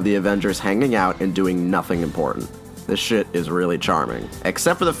movie of the Avengers hanging out and doing nothing important. This shit is really charming.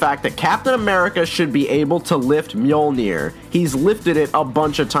 Except for the fact that Captain America should be able to lift Mjolnir. He's lifted it a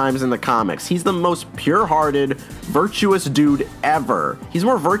bunch of times in the comics. He's the most pure-hearted, virtuous dude ever. He's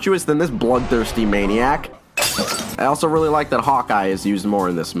more virtuous than this bloodthirsty maniac. I also really like that Hawkeye is used more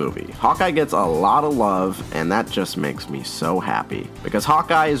in this movie. Hawkeye gets a lot of love, and that just makes me so happy. Because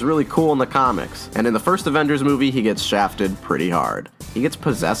Hawkeye is really cool in the comics, and in the first Avengers movie, he gets shafted pretty hard. He gets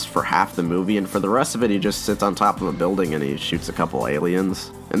possessed for half the movie, and for the rest of it, he just sits on top of a building and he shoots a couple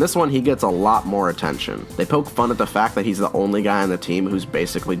aliens. In this one, he gets a lot more attention. They poke fun at the fact that he's the only guy on the team who's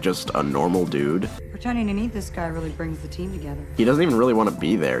basically just a normal dude. Pretending to need this guy really brings the team together. He doesn't even really want to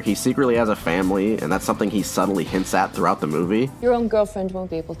be there. He secretly has a family, and that's something he subtly hints at throughout the movie. Your own girlfriend won't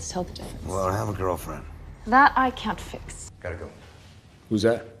be able to tell the difference. Well, I have a girlfriend. That I can't fix. Gotta go. Who's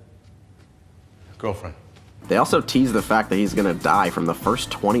that? Girlfriend. They also tease the fact that he's gonna die from the first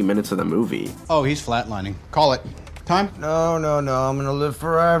 20 minutes of the movie. Oh, he's flatlining. Call it. Time? No, I'm gonna live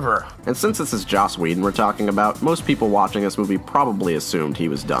forever. And since this is Joss Whedon we're talking about, most people watching this movie probably assumed he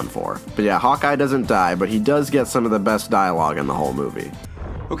was done for. But yeah, Hawkeye doesn't die, but he does get some of the best dialogue in the whole movie.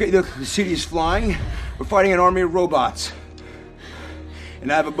 Okay, look, the city's flying. We're fighting an army of robots.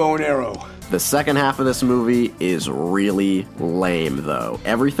 And I have a bow and arrow. The second half of this movie is really lame, though.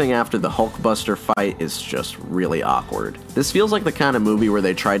 Everything after the Hulkbuster fight is just really awkward. This feels like the kind of movie where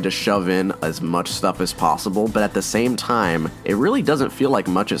they tried to shove in as much stuff as possible, but at the same time, it really doesn't feel like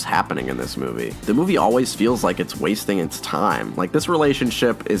much is happening in this movie. The movie always feels like it's wasting its time. Like, this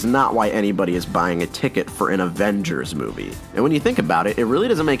relationship is not why anybody is buying a ticket for an Avengers movie. And when you think about it, it really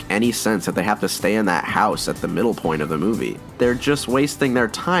doesn't make any sense that they have to stay in that house at the middle point of the movie. They're just wasting their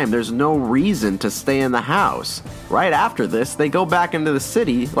time. There's no reason to stay in the house. Right after this, they go back into the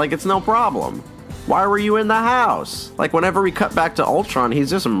city like it's no problem. Why were you in the house? Like, whenever we cut back to Ultron, he's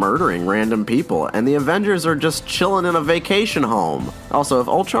just murdering random people, and the Avengers are just chilling in a vacation home. Also, if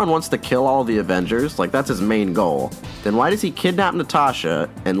Ultron wants to kill all the Avengers, like that's his main goal, then why does he kidnap Natasha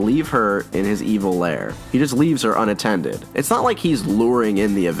and leave her in his evil lair? He just leaves her unattended. It's not like he's luring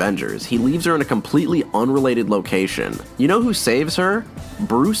in the Avengers. He leaves her in a completely unrelated location. You know who saves her?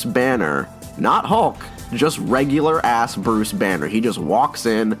 Bruce Banner. Not Hulk, just regular ass Bruce Banner. He just walks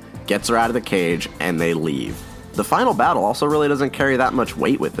in, gets her out of the cage, and they leave. The final battle also really doesn't carry that much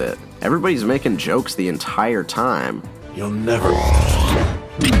weight with it. Everybody's making jokes the entire time. You'll never...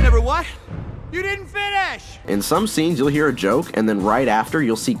 Never what? You didn't finish! In some scenes, you'll hear a joke, and then right after,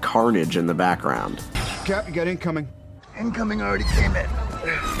 you'll see carnage in the background. Cap, you got incoming. Incoming already came in.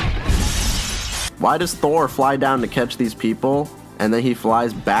 Why does Thor fly down to catch these people, and then he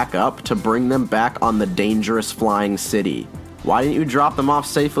flies back up to bring them back on the dangerous flying city? Why didn't you drop them off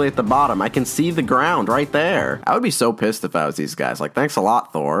safely at the bottom? I can see the ground right there. I would be so pissed if I was these guys. Like, thanks a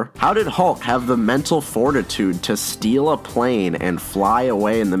lot, Thor. How did Hulk have the mental fortitude to steal a plane and fly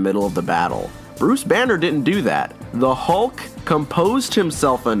away in the middle of the battle? Bruce Banner didn't do that. The Hulk composed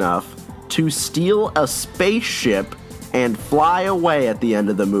himself enough to steal a spaceship and fly away at the end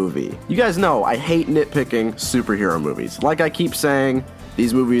of the movie. You guys know I hate nitpicking superhero movies. Like I keep saying,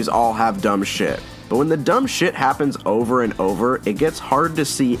 these movies all have dumb shit. But when the dumb shit happens over and over, it gets hard to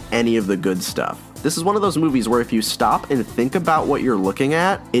see any of the good stuff. This is one of those movies where if you stop and think about what you're looking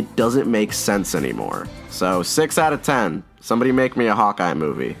at, it doesn't make sense anymore. So 6 out of 10. Somebody make me a Hawkeye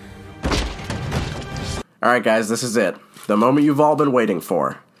movie. Alright guys, this is it. The moment you've all been waiting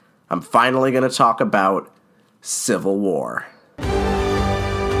for. I'm finally gonna talk about Civil War.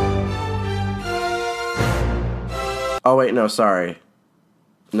 Oh wait, no, sorry.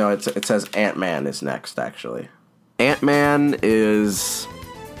 No, it says Ant-Man is next, actually. Ant-Man is...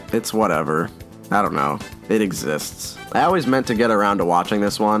 it's whatever. I don't know. It exists. I always meant to get around to watching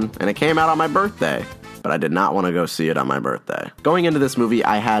this one, and it came out on my birthday, but I did not want to go see it on my birthday. Going into this movie,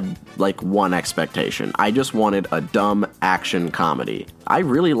 I had like one expectation. I just wanted a dumb action comedy. I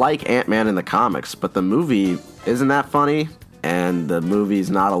really like Ant-Man in the comics, but the movie isn't that funny, and the movie's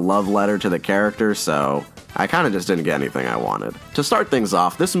not a love letter to the character, so I kind of just didn't get anything I wanted. To start things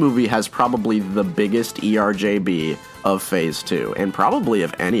off, this movie has probably the biggest ERJB of Phase 2, and probably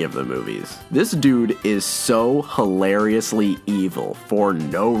of any of the movies. This dude is so hilariously evil for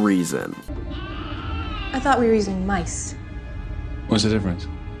no reason. I thought we were using mice. What's the difference?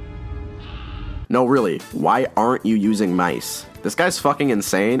 No, really, why aren't you using mice? This guy's fucking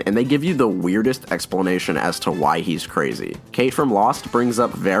insane, and they give you the weirdest explanation as to why he's crazy. Kate from Lost brings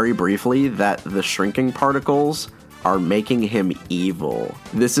up very briefly that the shrinking particles are making him evil.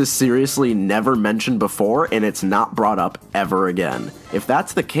 This is seriously never mentioned before, and it's not brought up ever again. If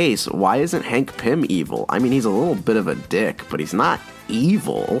that's the case, why isn't Hank Pym evil? I mean, he's a little bit of a dick, but he's not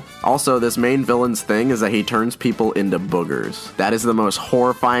evil. Also, this main villain's thing is that he turns people into boogers. That is the most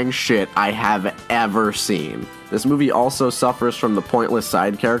horrifying shit I have ever seen. This movie also suffers from the pointless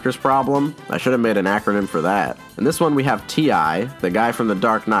side characters problem. I should have made an acronym for that. In this one we have T.I., the guy from The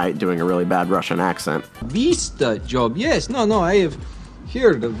Dark Knight, doing a really bad Russian accent. This job, yes. No, I have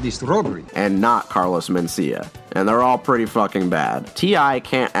heard of this robbery. And not Carlos Mencia. And they're all pretty fucking bad. T.I.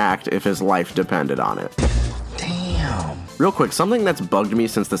 can't act if his life depended on it. Damn. Real quick, something that's bugged me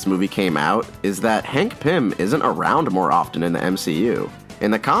since this movie came out is that Hank Pym isn't around more often in the MCU.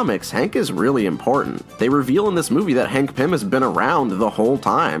 In the comics, Hank is really important. They reveal in this movie that Hank Pym has been around the whole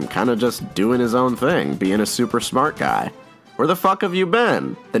time, kinda just doing his own thing, being a super smart guy. Where the fuck have you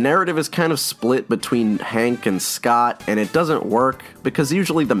been? The narrative is kind of split between Hank and Scott, and it doesn't work because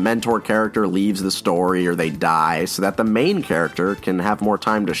usually the mentor character leaves the story or they die so that the main character can have more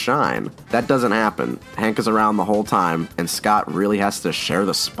time to shine. That doesn't happen. Hank is around the whole time, and Scott really has to share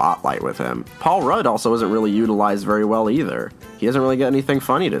the spotlight with him. Paul Rudd also isn't really utilized very well either. He doesn't really get anything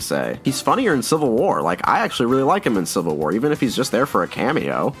funny to say. He's funnier in Civil War. Like, I actually really like him in Civil War, even if he's just there for a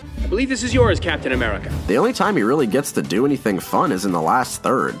cameo. I believe this is yours, Captain America. The only time he really gets to do anything fun is in the last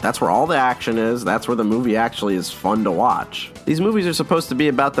third. That's where all the action is. That's where the movie actually is fun to watch. These movies are supposed to be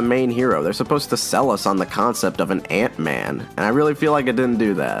about the main hero. They're supposed to sell us on the concept of an Ant-Man, and I really feel like it didn't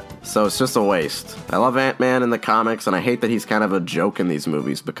do that. So it's just a waste. I love Ant-Man in the comics, and I hate that he's kind of a joke in these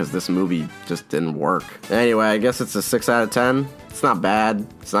movies because this movie just didn't work. Anyway, I guess it's a 6 out of 10. It's not bad.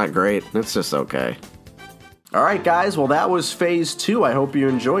 It's not great. It's just okay. Alright guys, well that was Phase 2. I hope you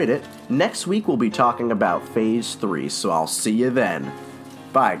enjoyed it. Next week we'll be talking about Phase 3, so I'll see you then.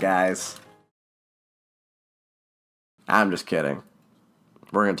 Bye guys. I'm just kidding.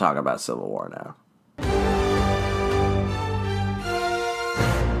 We're gonna talk about Civil War now.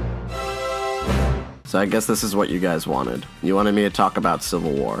 So I guess this is what you guys wanted. You wanted me to talk about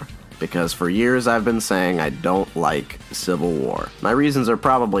Civil War. Because for years I've been saying I don't like Civil War. My reasons are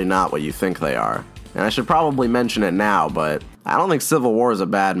probably not what you think they are. And I should probably mention it now, but I don't think Civil War is a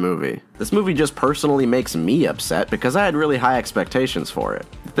bad movie. This movie just personally makes me upset because I had really high expectations for it.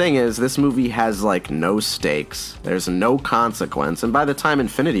 The thing is, this movie has like no stakes, there's no consequence, and by the time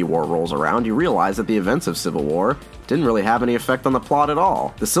Infinity War rolls around, you realize that the events of Civil War didn't really have any effect on the plot at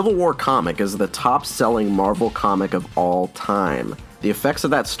all. The Civil War comic is the top-selling Marvel comic of all time. The effects of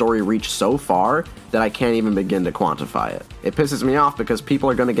that story reach so far that I can't even begin to quantify it. It pisses me off because people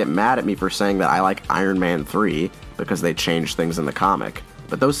are going to get mad at me for saying that I like Iron Man 3 because they changed things in the comic.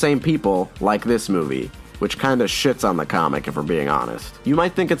 But those same people like this movie, which kinda shits on the comic if we're being honest. You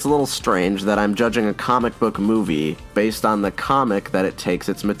might think it's a little strange that I'm judging a comic book movie based on the comic that it takes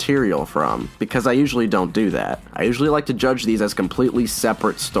its material from, because I usually don't do that. I usually like to judge these as completely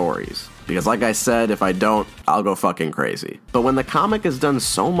separate stories. Because like I said, if I don't, I'll go fucking crazy. But when the comic is done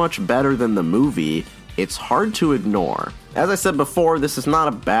so much better than the movie, it's hard to ignore. As I said before, this is not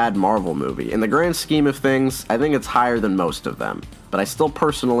a bad Marvel movie. In the grand scheme of things, I think it's higher than most of them. But I still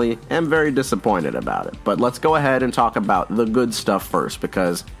personally am very disappointed about it. But let's go ahead and talk about the good stuff first,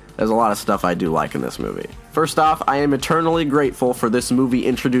 because there's a lot of stuff I do like in this movie. First off, I am eternally grateful for this movie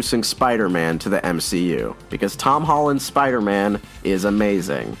introducing Spider-Man to the MCU, because Tom Holland's Spider-Man is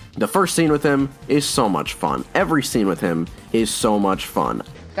amazing. The first scene with him is so much fun. Every scene with him is so much fun.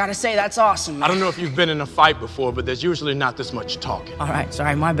 Gotta say, that's awesome, man. I don't know if you've been in a fight before, but there's usually not this much talking. Alright,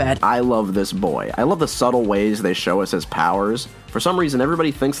 sorry, my bad. I love this boy. I love the subtle ways they show us his powers. For some reason, everybody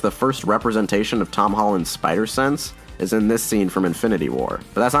thinks the first representation of Tom Holland's spider sense is in this scene from Infinity War.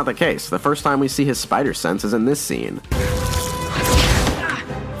 But that's not the case. The first time we see his spider sense is in this scene.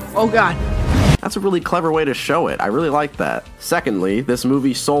 Oh god. That's a really clever way to show it. I really like that. Secondly, this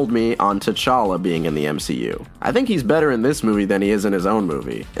movie sold me on T'Challa being in the MCU. I think he's better in this movie than he is in his own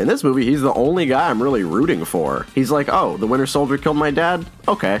movie. In this movie, he's the only guy I'm really rooting for. He's like, oh, the Winter Soldier killed my dad?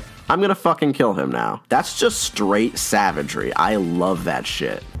 Okay, I'm gonna fucking kill him now. That's just straight savagery. I love that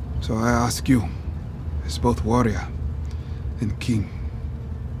shit. So I ask you, as both warrior and king,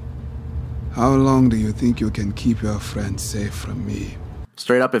 how long do you think you can keep your friends safe from me?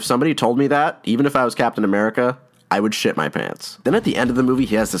 Straight up, if somebody told me that, even if I was Captain America, I would shit my pants. Then at the end of the movie,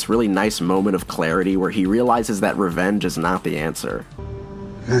 he has this really nice moment of clarity where he realizes that revenge is not the answer.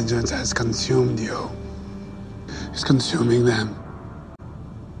 Vengeance has consumed you. It's consuming them.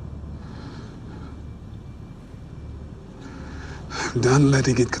 I'm done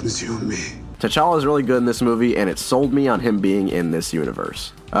letting it consume me. T'Challa is really good in this movie, and it sold me on him being in this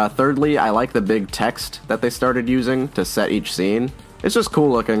universe. Thirdly, I like the big text that they started using to set each scene. It's just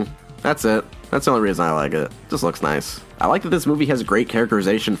cool looking. That's it. That's the only reason I like it. It just looks nice. I like that this movie has great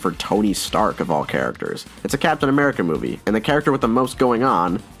characterization for Tony Stark of all characters. It's a Captain America movie, and the character with the most going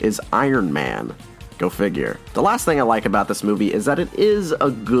on is Iron Man. Go figure. The last thing I like about this movie is that it is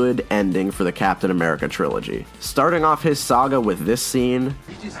a good ending for the Captain America trilogy. Starting off his saga with this scene.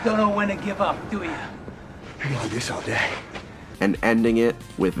 You just don't know when to give up, do you? I can do this all day. And ending it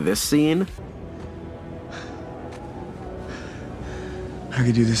with this scene. I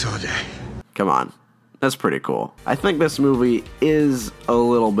could do this all day. Come on. That's pretty cool. I think this movie is a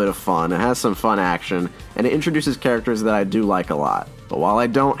little bit of fun. It has some fun action, and it introduces characters that I do like a lot. But while I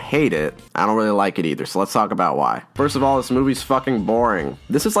don't hate it, I don't really like it either, so let's talk about why. First of all, this movie's fucking boring.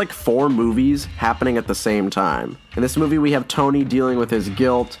 This is like 4 movies happening at the same time. In this movie, we have Tony dealing with his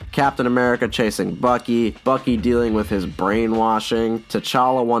guilt, Captain America chasing Bucky, Bucky dealing with his brainwashing,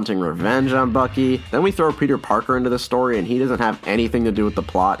 T'Challa wanting revenge on Bucky. Then we throw Peter Parker into the story, and he doesn't have anything to do with the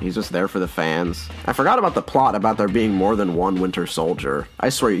plot. He's just there for the fans. I forgot about the plot about there being more than one Winter Soldier. I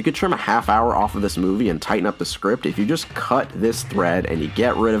swear, you could trim a half hour off of this movie and tighten up the script if you just cut this thread and you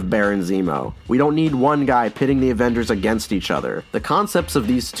get rid of Baron Zemo. We don't need one guy pitting the Avengers against each other. The concepts of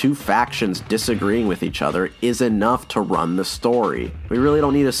these two factions disagreeing with each other is enough to run the story. We really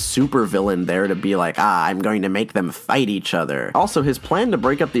don't need a supervillain there to be like, I'm going to make them fight each other. Also, his plan to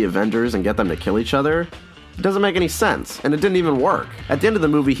break up the Avengers and get them to kill each other, it doesn't make any sense, and it didn't even work. At the end of the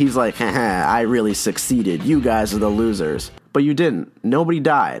movie, he's like, haha, I really succeeded. You guys are the losers. But you didn't. Nobody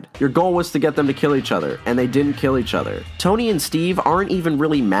died. Your goal was to get them to kill each other, and they didn't kill each other. Tony and Steve aren't even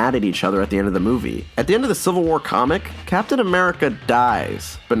really mad at each other at the end of the movie. At the end of the Civil War comic, Captain America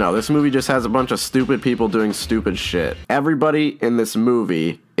dies. But no, this movie just has a bunch of stupid people doing stupid shit. Everybody in this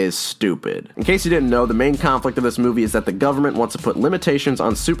movie is stupid. In case you didn't know, the main conflict of this movie is that the government wants to put limitations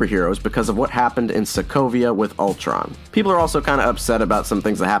on superheroes because of what happened in Sokovia with Ultron. People are also kind of upset about some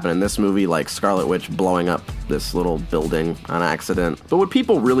things that happen in this movie, like Scarlet Witch blowing up this little building on accident. But would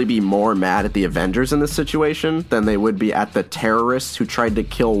people really be more mad at the Avengers in this situation than they would be at the terrorists who tried to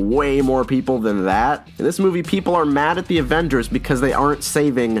kill way more people than that? In this movie, people are mad at the Avengers because they aren't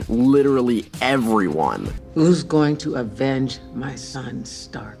saving literally everyone. Who's going to avenge my son,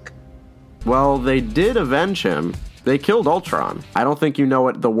 Stark? Well, they did avenge him. They killed Ultron. I don't think you know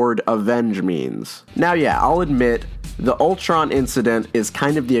what the word avenge means. Now, yeah, I'll admit, the Ultron incident is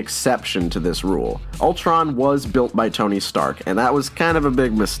kind of the exception to this rule. Ultron was built by Tony Stark, and that was kind of a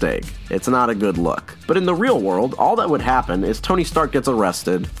big mistake. It's not a good look. But in the real world, all that would happen is Tony Stark gets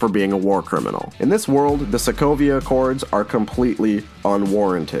arrested for being a war criminal. In this world, the Sokovia Accords are completely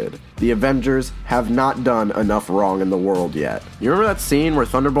unwarranted. The Avengers have not done enough wrong in the world yet. You remember that scene where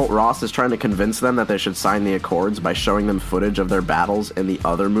Thunderbolt Ross is trying to convince them that they should sign the Accords by showing them footage of their battles in the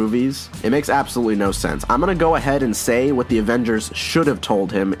other movies? It makes absolutely no sense. I'm gonna go ahead and say what the Avengers should have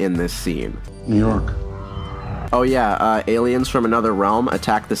told him in this scene. New York. Oh yeah, aliens from another realm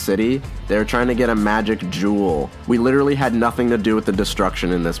attacked the city. They were trying to get a magic jewel. We literally had nothing to do with the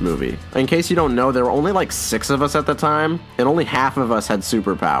destruction in this movie. In case you don't know, there were only like 6 of us at the time, and only half of us had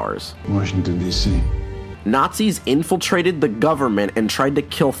superpowers. Washington, D.C. Nazis infiltrated the government and tried to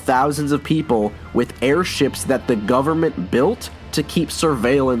kill thousands of people with airships that the government built to keep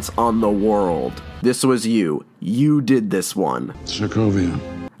surveillance on the world. This was you. You did this one. Sokovia.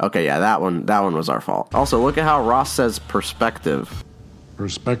 Okay, yeah, that one was our fault. Also, look at how Ross says perspective.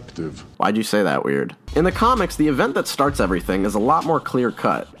 Perspective. Why'd you say that weird? In the comics, the event that starts everything is a lot more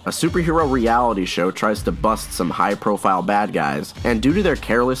clear-cut. A superhero reality show tries to bust some high-profile bad guys, and due to their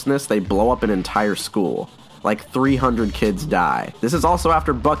carelessness, they blow up an entire school. Like 300 kids die. This is also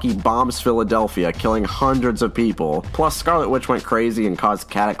after Bucky bombs Philadelphia, killing hundreds of people. Plus, Scarlet Witch went crazy and caused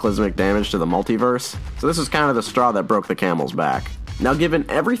cataclysmic damage to the multiverse. So this is kind of the straw that broke the camel's back. Now, given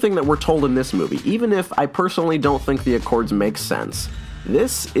everything that we're told in this movie, even if I personally don't think the Accords make sense,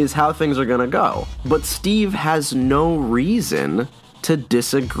 this is how things are gonna go. But Steve has no reason to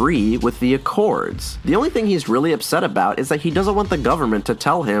disagree with the Accords. The only thing he's really upset about is that he doesn't want the government to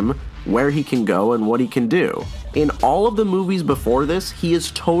tell him where he can go and what he can do. In all of the movies before this, he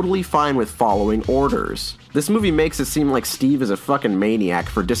is totally fine with following orders. This movie makes it seem like Steve is a fucking maniac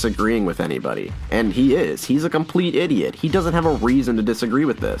for disagreeing with anybody. And he is. He's a complete idiot. He doesn't have a reason to disagree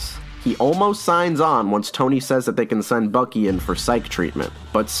with this. He almost signs on once Tony says that they can send Bucky in for psych treatment,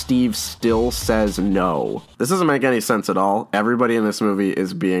 but Steve still says no. This doesn't make any sense at all. Everybody in this movie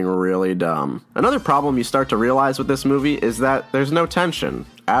is being really dumb. Another problem you start to realize with this movie is that there's no tension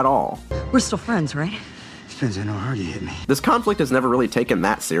at all. We're still friends, right? Depends on how hard you hit me. This conflict is never really taken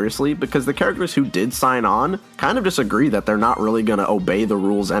that seriously because the characters who did sign on kind of just agree that they're not really gonna obey the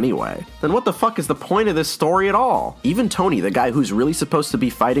rules anyway. Then what the fuck is the point of this story at all? Even Tony, the guy who's really supposed to be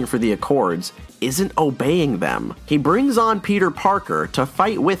fighting for the Accords, isn't obeying them. He brings on Peter Parker to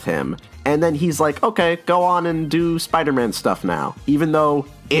fight with him, and then he's like, okay, go on and do Spider-Man stuff now, even though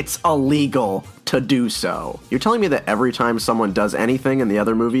it's illegal to do so. You're telling me that every time someone does anything in the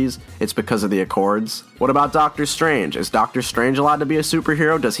other movies, it's because of the Accords? What about Doctor Strange? Is Doctor Strange allowed to be a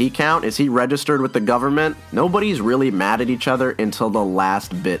superhero? Does he count? Is he registered with the government? Nobody's really mad at each other until the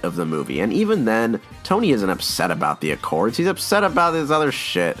last bit of the movie, and even then, Tony isn't upset about the Accords, he's upset about his other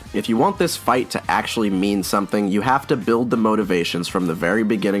shit. If you want this fight to actually mean something, you have to build the motivations from the very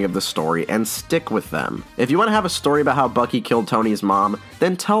beginning of the story and stick with them. If you want to have a story about how Bucky killed Tony's mom,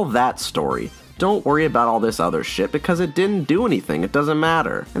 then tell that story. Don't worry about all this other shit because it didn't do anything, it doesn't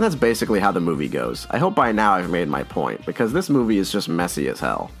matter. And that's basically how the movie goes. I hope by now I've made my point, because this movie is just messy as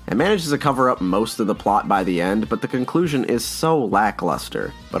hell. It manages to cover up most of the plot by the end, but the conclusion is so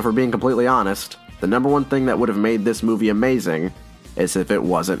lackluster. But if we're being completely honest, the number one thing that would have made this movie amazing is if it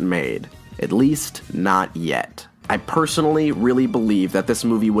wasn't made. At least, not yet. I personally really believe that this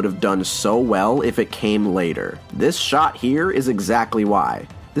movie would have done so well if it came later. This shot here is exactly why.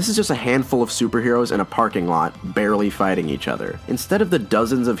 This is just a handful of superheroes in a parking lot, barely fighting each other. Instead of the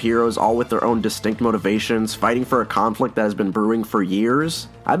dozens of heroes all with their own distinct motivations, fighting for a conflict that has been brewing for years,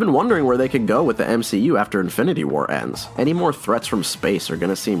 I've been wondering where they could go with the MCU after Infinity War ends. Any more threats from space are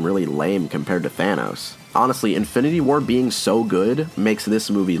gonna seem really lame compared to Thanos. Honestly, Infinity War being so good makes this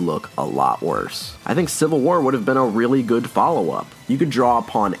movie look a lot worse. I think Civil War would have been a really good follow-up. You could draw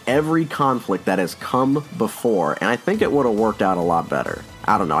upon every conflict that has come before, and I think it would have worked out a lot better.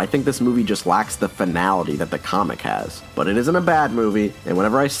 I don't know, I think this movie just lacks the finality that the comic has. But it isn't a bad movie, and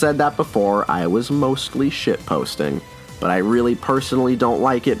whenever I said that before, I was mostly shitposting. But I really personally don't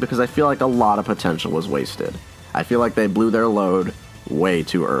like it because I feel like a lot of potential was wasted. I feel like they blew their load way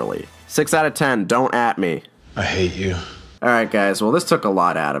too early. 6 out of 10, don't at me. I hate you. Alright guys, well this took a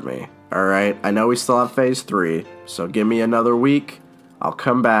lot out of me. Alright, I know we still have phase 3, so give me another week, I'll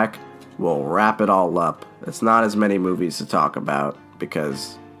come back, we'll wrap it all up. It's not as many movies to talk about,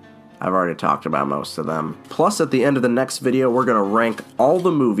 because I've already talked about most of them. Plus at the end of the next video, we're gonna rank all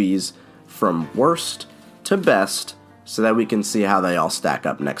the movies from worst to best, so that we can see how they all stack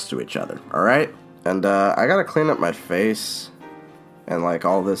up next to each other, alright? And I gotta clean up my face and like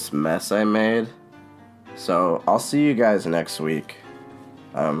all this mess I made. So I'll see you guys next week.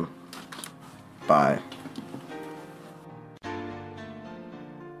 Bye.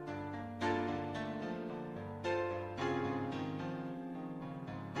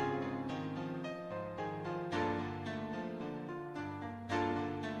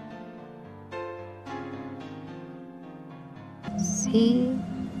 See?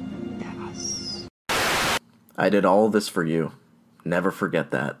 I did all this for you. Never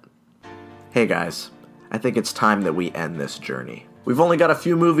forget that. Hey guys, I think it's time that we end this journey. We've only got a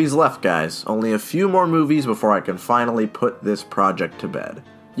few movies left, guys. Only a few more movies before I can finally put this project to bed.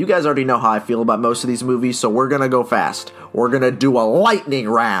 You guys already know how I feel about most of these movies, so we're gonna go fast. We're gonna do a lightning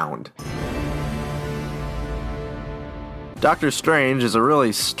round. Doctor Strange is a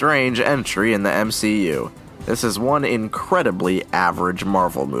really strange entry in the MCU. This is one incredibly average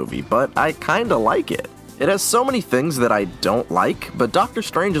Marvel movie, but I kinda like it. It has so many things that I don't like, but Doctor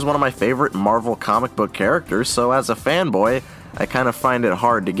Strange is one of my favorite Marvel comic book characters, so as a fanboy, I kind of find it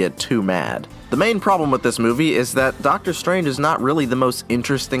hard to get too mad. The main problem with this movie is that Doctor Strange is not really the most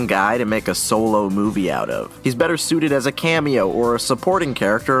interesting guy to make a solo movie out of. He's better suited as a cameo or a supporting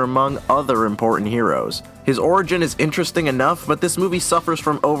character among other important heroes. His origin is interesting enough, but this movie suffers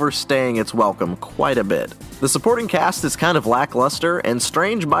from overstaying its welcome quite a bit. The supporting cast is kind of lackluster, and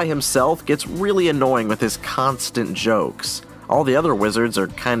Strange by himself gets really annoying with his constant jokes. All the other wizards are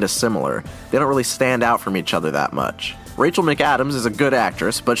kinda similar. They don't really stand out from each other that much. Rachel McAdams is a good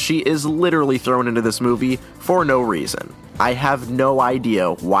actress, but she is literally thrown into this movie for no reason. I have no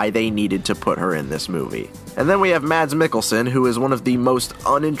idea why they needed to put her in this movie. And then we have Mads Mikkelsen, who is one of the most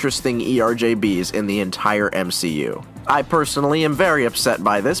uninteresting ERJBs in the entire MCU. I personally am very upset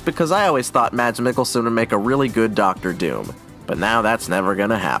by this because I always thought Mads Mikkelsen would make a really good Doctor Doom. But now that's never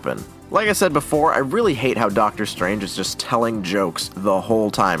gonna happen. Like I said before, I really hate how Doctor Strange is just telling jokes the whole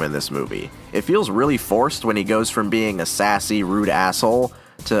time in this movie. It feels really forced when he goes from being a sassy, rude asshole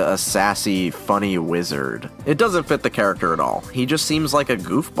to a sassy, funny wizard. It doesn't fit the character at all. He just seems like a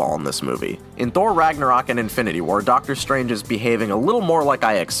goofball in this movie. In Thor Ragnarok and Infinity War, Doctor Strange is behaving a little more like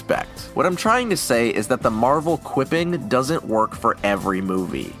I expect. What I'm trying to say is that the Marvel quipping doesn't work for every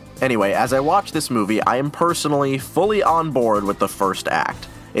movie. Anyway, as I watch this movie, I am personally fully on board with the first act.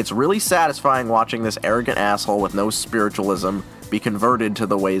 It's really satisfying watching this arrogant asshole with no spiritualism be converted to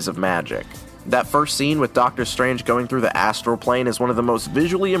the ways of magic. That first scene with Doctor Strange going through the astral plane is one of the most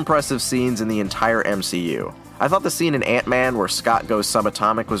visually impressive scenes in the entire MCU. I thought the scene in Ant-Man where Scott goes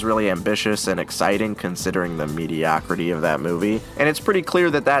subatomic was really ambitious and exciting considering the mediocrity of that movie, and it's pretty clear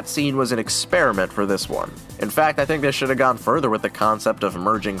that that scene was an experiment for this one. In fact, I think they should have gone further with the concept of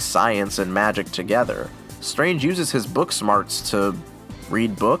merging science and magic together. Strange uses his book smarts to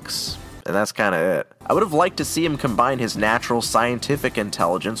read books, and that's kinda it. I would have liked to see him combine his natural scientific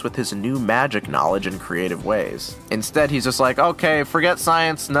intelligence with his new magic knowledge in creative ways. Instead, he's just like, okay, forget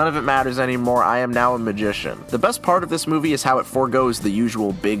science, none of it matters anymore, I am now a magician. The best part of this movie is how it forgoes the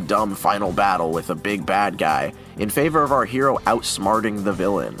usual big dumb final battle with a big bad guy in favor of our hero outsmarting the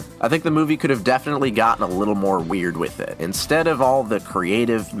villain. I think the movie could have definitely gotten a little more weird with it. Instead of all the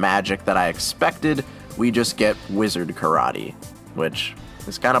creative magic that I expected, we just get wizard karate, which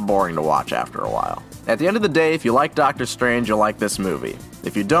is kind of boring to watch after a while. At the end of the day, if you like Doctor Strange, you'll like this movie.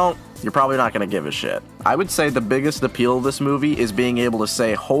 If you don't, you're probably not going to give a shit. I would say the biggest appeal of this movie is being able to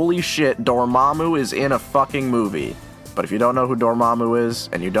say, holy shit, Dormammu is in a fucking movie. But if you don't know who Dormammu is,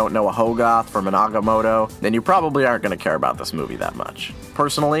 and you don't know a Hogarth from an Agamotto, then you probably aren't going to care about this movie that much.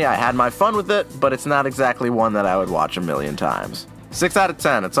 Personally, I had my fun with it, but it's not exactly one that I would watch a million times. 6 out of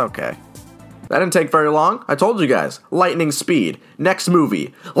 10, it's okay. That didn't take very long. I told you guys. Lightning speed. Next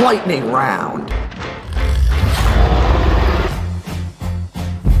movie. Lightning round.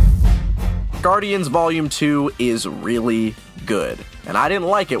 Guardians Volume 2 is really good. And I didn't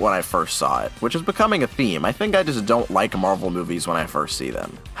like it when I first saw it, which is becoming a theme. I think I just don't like Marvel movies when I first see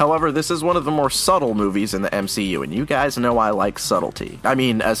them. However, this is one of the more subtle movies in the MCU, and you guys know I like subtlety. I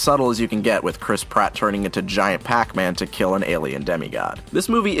mean, as subtle as you can get with Chris Pratt turning into giant Pac-Man to kill an alien demigod. This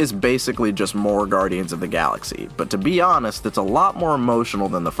movie is basically just more Guardians of the Galaxy, but to be honest, it's a lot more emotional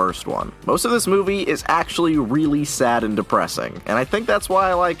than the first one. Most of this movie is actually really sad and depressing, and I think that's why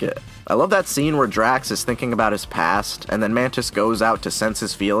I like it. I love that scene where Drax is thinking about his past, and then Mantis goes out to sense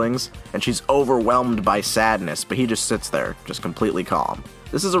his feelings, and she's overwhelmed by sadness, but he just sits there, just completely calm.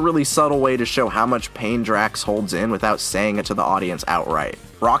 This is a really subtle way to show how much pain Drax holds in without saying it to the audience outright.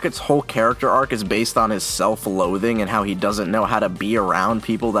 Rocket's whole character arc is based on his self-loathing and how he doesn't know how to be around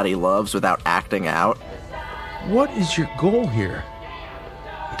people that he loves without acting out. What is your goal here?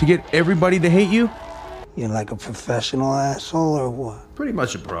 To get everybody to hate you? You're like a professional asshole or what? Pretty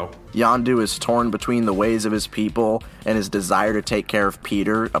much a bro. Yondu is torn between the ways of his people and his desire to take care of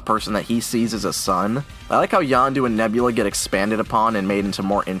Peter, a person that he sees as a son. I like how Yondu and Nebula get expanded upon and made into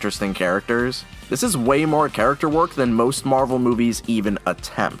more interesting characters. This is way more character work than most Marvel movies even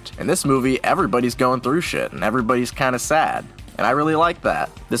attempt. In this movie, everybody's going through shit and everybody's kinda sad. And I really like that.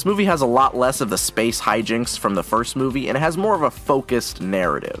 This movie has a lot less of the space hijinks from the first movie, and it has more of a focused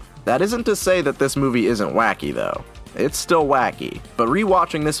narrative. That isn't to say that this movie isn't wacky, though. It's still wacky, but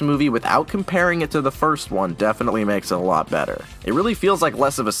rewatching this movie without comparing it to the first one definitely makes it a lot better. It really feels like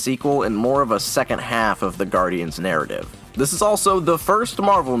less of a sequel and more of a second half of the Guardians narrative. This is also the first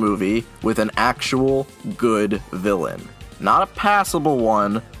Marvel movie with an actual good villain. Not a passable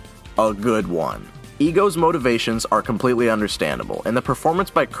one, a good one. Ego's motivations are completely understandable, and the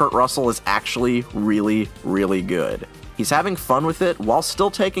performance by Kurt Russell is actually really, really good. He's having fun with it while still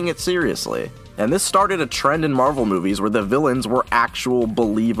taking it seriously. And this started a trend in Marvel movies where the villains were actual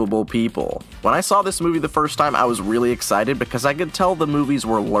believable people. When I saw this movie the first time, I was really excited because I could tell the movies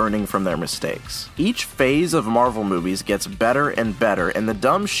were learning from their mistakes. Each phase of Marvel movies gets better and better, and the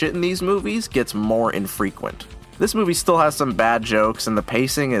dumb shit in these movies gets more infrequent. This movie still has some bad jokes and the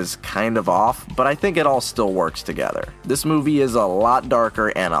pacing is kind of off, but I think it all still works together. This movie is a lot darker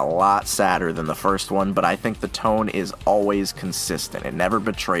and a lot sadder than the first one, but I think the tone is always consistent. It never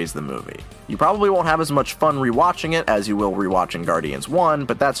betrays the movie. You probably won't have as much fun rewatching it as you will rewatching Guardians 1,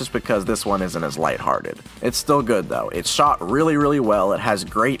 but that's just because this one isn't as lighthearted. It's still good though. It's shot really, really well. It has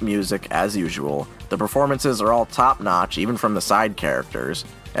great music as usual. The performances are all top-notch, even from the side characters.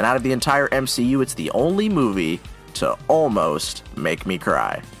 And out of the entire MCU, it's the only movie to almost make me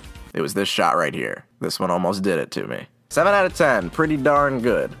cry. It was this shot right here. This one almost did it to me. 7 out of 10, pretty darn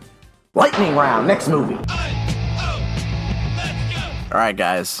good. Lightning round, next movie. Alright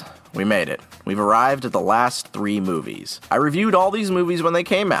guys, we made it. We've arrived at the last 3 movies. I reviewed all these movies when they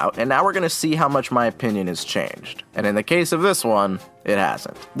came out, and now we're gonna see how much my opinion has changed. And in the case of this one, it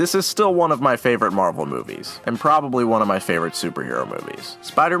hasn't. This is still one of my favorite Marvel movies, and probably one of my favorite superhero movies.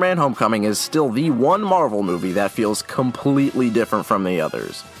 Spider-Man: Homecoming is still the one Marvel movie that feels completely different from the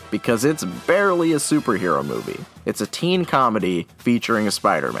others, because it's barely a superhero movie. It's a teen comedy featuring a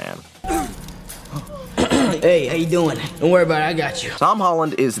Spider-Man. Hey, how you doing? Don't worry about it, I got you. Tom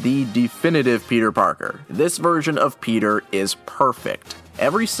Holland is the definitive Peter Parker. This version of Peter is perfect.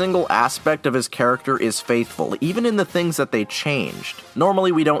 Every single aspect of his character is faithful, even in the things that they changed.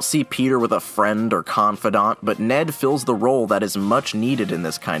 Normally we don't see Peter with a friend or confidant, but Ned fills the role that is much needed in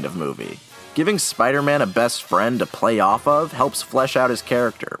this kind of movie. Giving Spider-Man a best friend to play off of helps flesh out his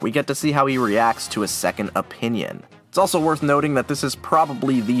character. We get to see how he reacts to a second opinion. It's also worth noting that this is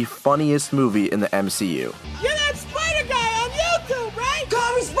probably the funniest movie in the MCU. You're that Spider guy on YouTube, right?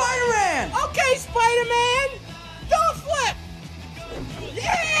 Call me Spider-Man! Okay, Spider-Man! Don't flip!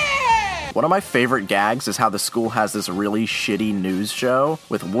 Yeah! One of my favorite gags is how the school has this really shitty news show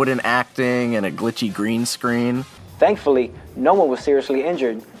with wooden acting and a glitchy green screen. Thankfully, no one was seriously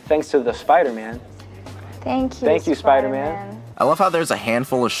injured, thanks to the Spider-Man. Thank you, Spider-Man. I love how there's a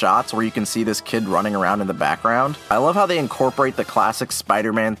handful of shots where you can see this kid running around in the background. I love how they incorporate the classic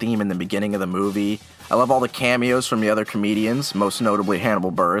Spider-Man theme in the beginning of the movie. I love all the cameos from the other comedians, most notably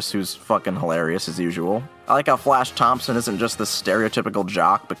Hannibal Buress, who's fucking hilarious as usual. I like how Flash Thompson isn't just the stereotypical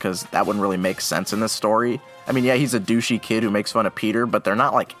jock, because that wouldn't really make sense in this story. I mean, yeah, he's a douchey kid who makes fun of Peter, but they're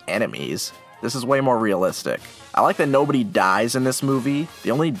not like enemies. This is way more realistic. I like that nobody dies in this movie. The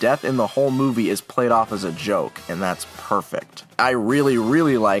only death in the whole movie is played off as a joke, and that's perfect. I really,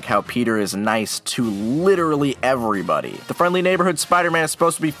 really like how Peter is nice to literally everybody. The friendly neighborhood Spider-Man is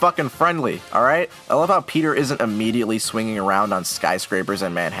supposed to be fucking friendly, alright? I love how Peter isn't immediately swinging around on skyscrapers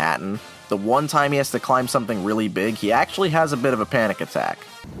in Manhattan. The one time he has to climb something really big, he actually has a bit of a panic attack.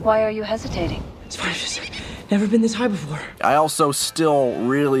 Why are you hesitating? Spider-Man's never been this high before. I also still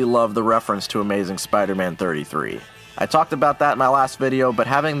really love the reference to Amazing Spider-Man 33. I talked about that in my last video, but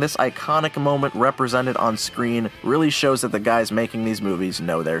having this iconic moment represented on screen really shows that the guys making these movies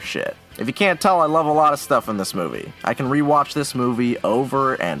know their shit. If you can't tell, I love a lot of stuff in this movie. I can rewatch this movie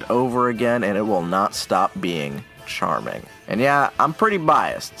over and over again, and it will not stop being charming. And yeah, I'm pretty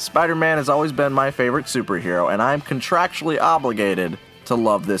biased. Spider-Man has always been my favorite superhero, and I'm contractually obligated to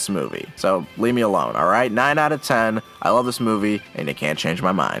love this movie. So leave me alone, alright? 9 out of 10. I love this movie, and you can't change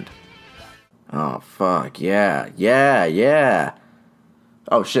my mind. Oh, fuck. Yeah.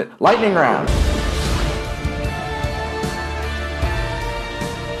 Oh, shit. Lightning round.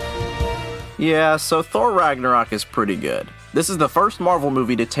 Yeah, so Thor Ragnarok is pretty good. This is the first Marvel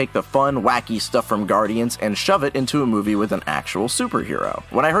movie to take the fun, wacky stuff from Guardians and shove it into a movie with an actual superhero.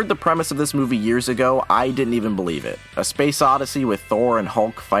 When I heard the premise of this movie years ago, I didn't even believe it. A space odyssey with Thor and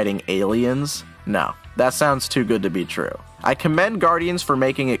Hulk fighting aliens? No, that sounds too good to be true. I commend Guardians for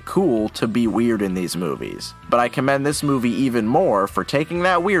making it cool to be weird in these movies, but I commend this movie even more for taking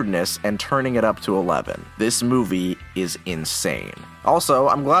that weirdness and turning it up to 11. This movie is insane. Also,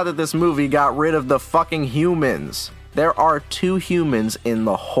 I'm glad that this movie got rid of the fucking humans. There are 2 humans in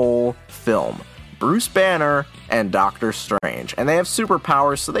the whole film, Bruce Banner and Doctor Strange, and they have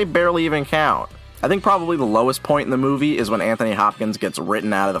superpowers, so they barely even count. I think probably the lowest point in the movie is when Anthony Hopkins gets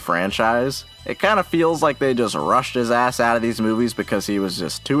written out of the franchise. It kind of feels like they just rushed his ass out of these movies because he was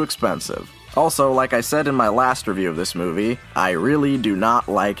just too expensive. Also, like I said in my last review of this movie, I really do not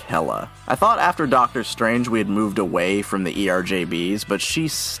like Hela. I thought after Doctor Strange we had moved away from the ERJBs, but she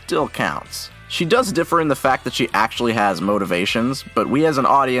still counts. She does differ in the fact that she actually has motivations, but we as an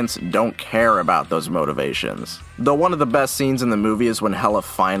audience don't care about those motivations. Though one of the best scenes in the movie is when Hela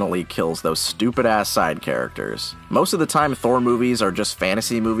finally kills those stupid-ass side characters. Most of the time Thor movies are just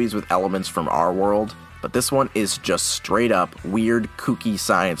fantasy movies with elements from our world. but this one is just straight up weird, kooky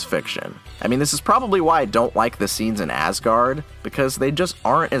science fiction. I mean, this is probably why I don't like the scenes in Asgard, because they just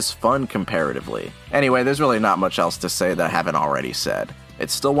aren't as fun comparatively. Anyway, there's really not much else to say that I haven't already said.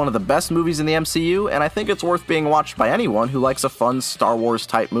 It's still one of the best movies in the MCU, and I think it's worth being watched by anyone who likes a fun Star Wars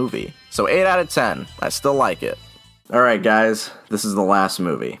type movie. So 8 out of 10, I still like it. Alright guys, this is the last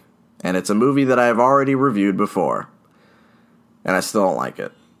movie, and it's a movie that I've already reviewed before, and I still don't like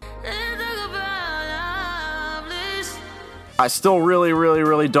it. I still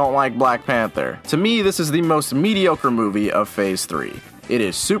really don't like Black Panther. To me, this is the most mediocre movie of Phase 3. It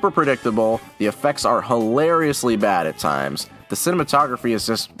is super predictable, the effects are hilariously bad at times, the cinematography is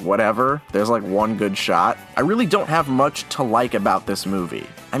just whatever, there's like one good shot. I really don't have much to like about this movie.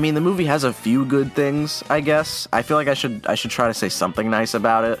 I mean, the movie has a few good things, I guess. I feel like I should try to say something nice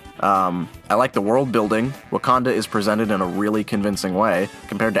about it. I like the world building. Wakanda is presented in a really convincing way,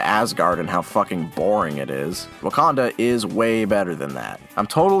 compared to Asgard and how fucking boring it is. Wakanda is way better than that. I'm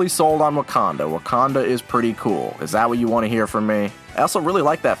totally sold on Wakanda. Wakanda is pretty cool. Is that what you want to hear from me? I also really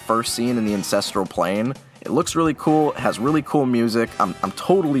like that first scene in the ancestral plane. It looks really cool, it has really cool music, I'm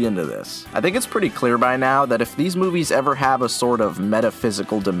totally into this. I think it's pretty clear by now that if these movies ever have a sort of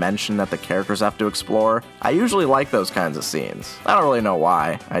metaphysical dimension that the characters have to explore, I usually like those kinds of scenes. I don't really know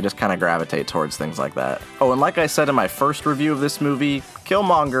why, I just kind of gravitate towards things like that. Oh, and like I said in my first review of this movie,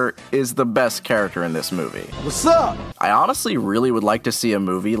 Killmonger is the best character in this movie. What's up? I honestly really would like to see a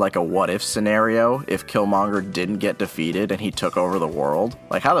movie like a what-if scenario if Killmonger didn't get defeated and he took over the world.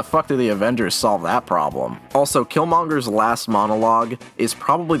 Like, how the fuck do the Avengers solve that problem? Also, Killmonger's last monologue is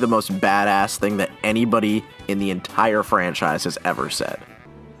probably the most badass thing that anybody in the entire franchise has ever said.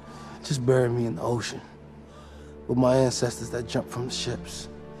 Just bury me in the ocean with my ancestors that jumped from the ships,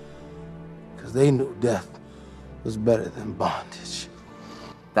 because they knew death was better than bondage.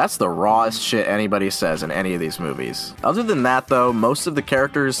 That's the rawest shit anybody says in any of these movies. Other than that though, most of the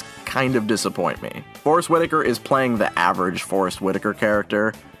characters kind of disappoint me. Forest Whitaker is playing the average Forest Whitaker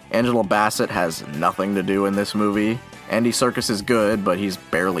character. Angela Bassett has nothing to do in this movie. Andy Serkis is good, but he's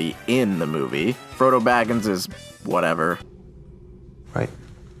barely in the movie. Frodo Baggins is whatever. Right.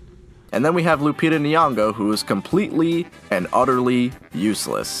 And then we have Lupita Nyong'o, who is completely and utterly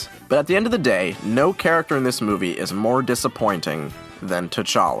useless. But at the end of the day, no character in this movie is more disappointing than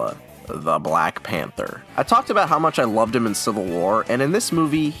T'Challa, the Black Panther. I talked about how much I loved him in Civil War, and in this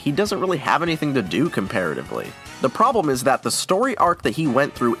movie, he doesn't really have anything to do comparatively. The problem is that the story arc that he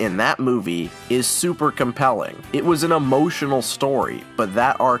went through in that movie is super compelling. It was an emotional story, but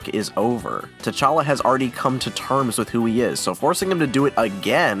that arc is over. T'Challa has already come to terms with who he is, so forcing him to do it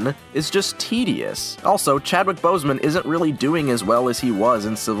again is just tedious. Also, Chadwick Boseman isn't really doing as well as he was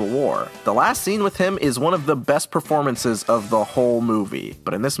in Civil War. The last scene with him is one of the best performances of the whole movie,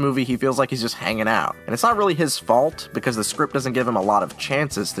 but in this movie he feels like he's just hanging out. And it's not really his fault, because the script doesn't give him a lot of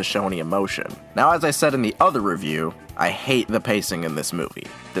chances to show any emotion. Now, as I said in the other review, I hate the pacing in this movie.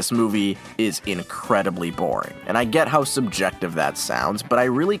 This movie is incredibly boring. And I get how subjective that sounds, but I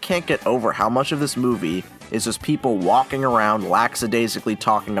really can't get over how much of this movie is just people walking around lackadaisically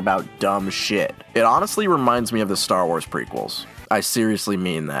talking about dumb shit. It honestly reminds me of the Star Wars prequels. I seriously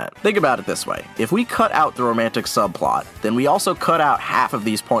mean that. Think about it this way. If we cut out the romantic subplot, then we also cut out half of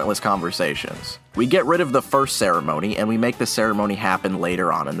these pointless conversations. We get rid of the first ceremony, and we make the ceremony happen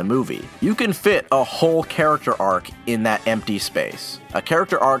later on in the movie. You can fit a whole character arc in that empty space. A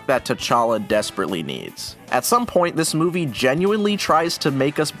character arc that T'Challa desperately needs. At some point, this movie genuinely tries to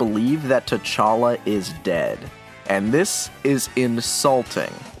make us believe that T'Challa is dead. And this is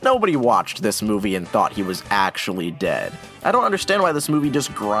insulting. Nobody watched this movie and thought he was actually dead. I don't understand why this movie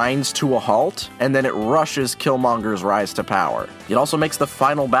just grinds to a halt, and then it rushes Killmonger's rise to power. It also makes the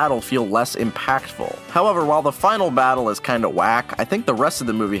final battle feel less impactful. However, while the final battle is kinda whack, I think the rest of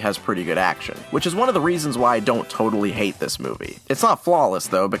the movie has pretty good action, which is one of the reasons why I don't totally hate this movie. It's not flawless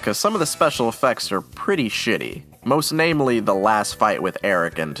though, because some of the special effects are pretty shitty. Most namely, the last fight with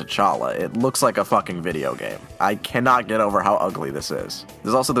Eric and T'Challa. It looks like a fucking video game. I cannot get over how ugly this is.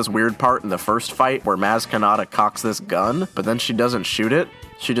 There's also this weird part in the first fight where Maz Kanata cocks this gun, but then she doesn't shoot it.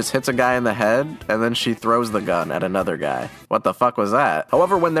 She just hits a guy in the head, and then she throws the gun at another guy. What the fuck was that?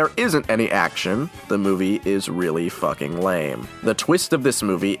 However, when there isn't any action, the movie is really fucking lame. The twist of this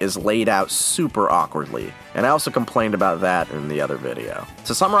movie is laid out super awkwardly, and I also complained about that in the other video.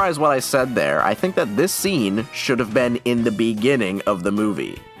 To summarize what I said there, I think that this scene should have been in the beginning of the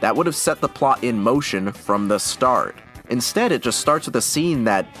movie. That would have set the plot in motion from the start. Instead, it just starts with a scene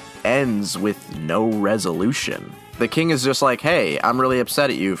that ends with no resolution. The king is just like, hey, I'm really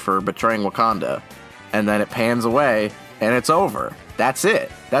upset at you for betraying Wakanda. And then it pans away, and it's over. That's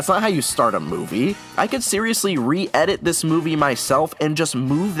it. That's not how you start a movie. I could seriously re-edit this movie myself and just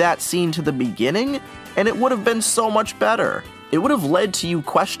move that scene to the beginning, and it would have been so much better. It would have led to you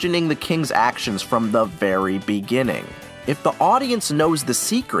questioning the king's actions from the very beginning. If the audience knows the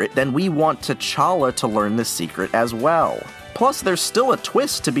secret, then we want T'Challa to learn the secret as well. Plus, there's still a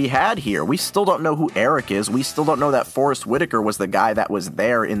twist to be had here. We still don't know who Eric is. We still don't know that Forrest Whitaker was the guy that was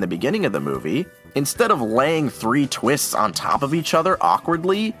there in the beginning of the movie. Instead of laying 3 twists on top of each other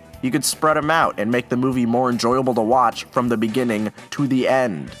awkwardly, you could spread them out and make the movie more enjoyable to watch from the beginning to the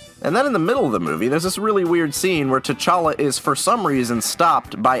end. And then in the middle of the movie, there's this really weird scene where T'Challa is for some reason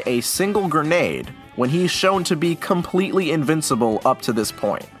stopped by a single grenade when he's shown to be completely invincible up to this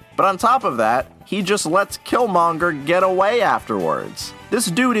point. But on top of that, he just lets Killmonger get away afterwards. This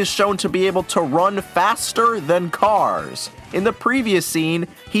dude is shown to be able to run faster than cars. In the previous scene,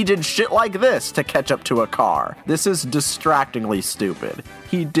 he did shit like this to catch up to a car. This is distractingly stupid.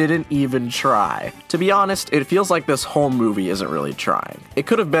 He didn't even try. To be honest, it feels like this whole movie isn't really trying. It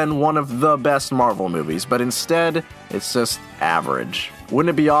could have been one of the best Marvel movies, but instead, it's just average.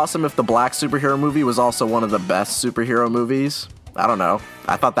 Wouldn't it be awesome if the black superhero movie was also one of the best superhero movies? I don't know.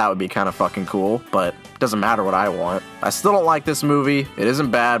 I thought that would be kind of fucking cool, but it doesn't matter what I want. I still don't like this movie. It isn't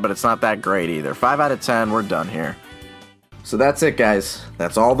bad, but it's not that great either. 5 out of 10, we're done here. So that's it, guys.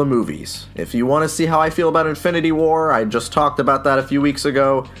 That's all the movies. If you want to see how I feel about Infinity War, I just talked about that a few weeks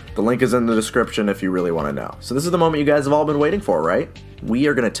ago. The link is in the description if you really want to know. So this is the moment you guys have all been waiting for, right? We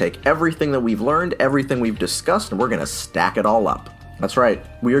are going to take everything that we've learned, everything we've discussed, and we're going to stack it all up. That's right,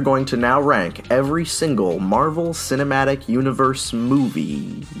 we are going to now rank every single Marvel Cinematic Universe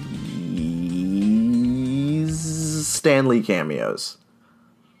movie's Stan Lee cameos.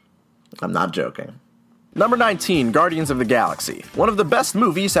 I'm not joking. Number 19, Guardians of the Galaxy. One of the best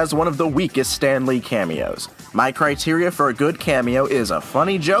movies has one of the weakest Stan Lee cameos. My criteria for a good cameo is a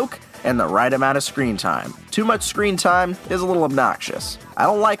funny joke and the right amount of screen time. Too much screen time is a little obnoxious. I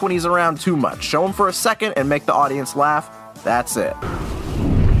don't like when he's around too much. Show him for a second and make the audience laugh. That's it.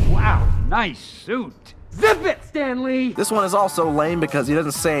 Wow, nice suit. Zip it, Stan Lee! This one is also lame because he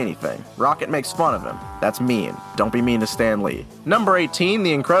doesn't say anything. Rocket makes fun of him. That's mean. Don't be mean to Stan Lee. Number 18,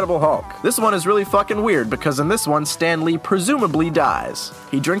 The Incredible Hulk. This one is really fucking weird because in this one, Stan Lee presumably dies.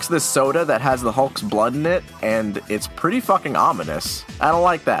 He drinks this soda that has the Hulk's blood in it, and it's pretty fucking ominous. I don't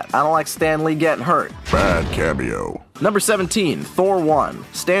like that. I don't like Stan Lee getting hurt. Bad cameo. Number 17, Thor 1.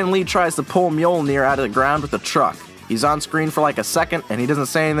 Stan Lee tries to pull Mjolnir out of the ground with a truck. He's on screen for like a second, and he doesn't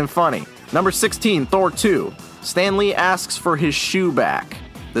say anything funny. Number 16, Thor 2. Stan Lee asks for his shoe back.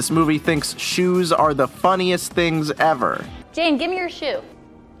 This movie thinks shoes are the funniest things ever. Jane, give me your shoe.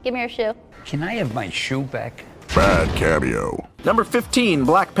 Give me your shoe. Can I have my shoe back? Bad cameo. Number 15,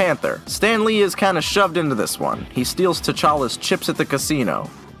 Black Panther. Stan Lee is kind of shoved into this one. He steals T'Challa's chips at the casino.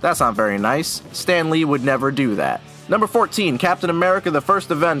 That's not very nice. Stan Lee would never do that. Number 14, Captain America the First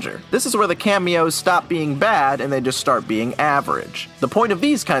Avenger. This is where the cameos stop being bad and they just start being average. The point of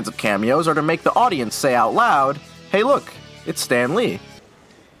these kinds of cameos are to make the audience say out loud, "Hey look, it's Stan Lee."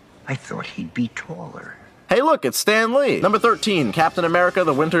 I thought he'd be taller. Hey look, it's Stan Lee. Number 13, Captain America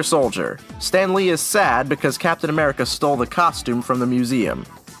the Winter Soldier. Stan Lee is sad because Captain America stole the costume from the museum.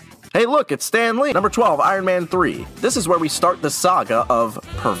 Hey look, it's Stan Lee! Number 12, Iron Man 3. This is where we start the saga of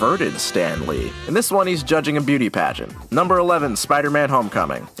perverted Stan Lee. In this one, he's judging a beauty pageant. Number 11, Spider-Man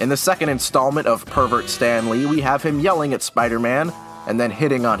Homecoming. In the second installment of Pervert Stan Lee, we have him yelling at Spider-Man and then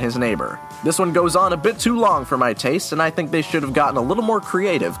hitting on his neighbor. This one goes on a bit too long for my taste, and I think they should have gotten a little more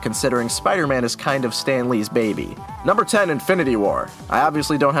creative considering Spider-Man is kind of Stan Lee's baby. Number 10, Infinity War. I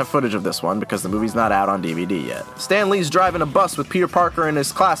obviously don't have footage of this one because the movie's not out on DVD yet. Stan Lee's driving a bus with Peter Parker and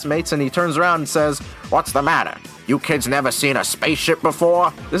his classmates, and he turns around and says, "What's the matter? You kids never seen a spaceship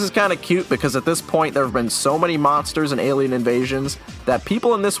before?" This is kind of cute because at this point there have been so many monsters and alien invasions that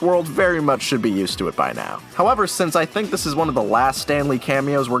people in this world very much should be used to it by now. However, since I think this is one of the last Stan Lee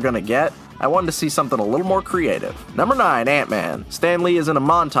cameos we're gonna get, I wanted to see something a little more creative. Number 9, Ant-Man. Stan Lee is in a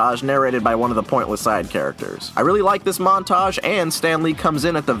montage narrated by one of the pointless side characters. I really like this montage, and Stan Lee comes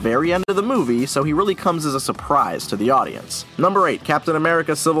in at the very end of the movie, so he really comes as a surprise to the audience. Number 8, Captain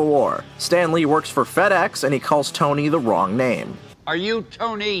America Civil War. Stan Lee works for FedEx, and he calls Tony the wrong name. Are you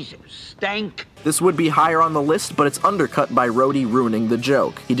Tony's stank? This would be higher on the list, but it's undercut by Rhodey ruining the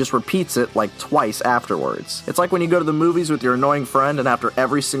joke. He just repeats it like twice afterwards. It's like when you go to the movies with your annoying friend and after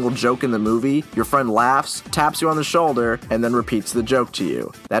every single joke in the movie, your friend laughs, taps you on the shoulder, and then repeats the joke to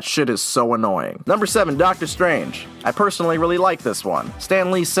you. That shit is so annoying. Number 7, Doctor Strange. I personally really like this one. Stan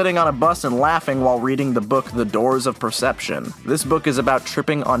Lee sitting on a bus and laughing while reading the book The Doors of Perception. This book is about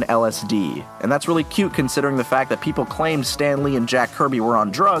tripping on LSD, and that's really cute considering the fact that people claimed Stan Lee and Jack Kirby were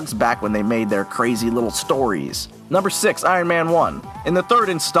on drugs back when they made their crazy little stories. Number 6, Iron Man 1. In the third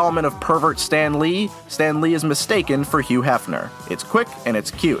installment of Pervert Stan Lee is mistaken for Hugh Hefner. It's quick and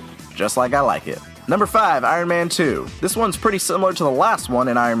it's cute, just like I like it. Number 5, Iron Man 2. This one's pretty similar to the last one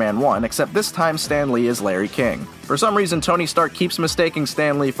in Iron Man 1, except this time Stan Lee is Larry King. For some reason, Tony Stark keeps mistaking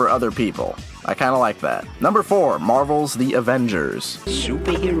Stan Lee for other people. I kinda like that. Number 4, Marvel's The Avengers.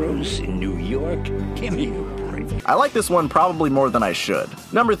 Superheroes in New York? Give me a break. I like this one probably more than I should.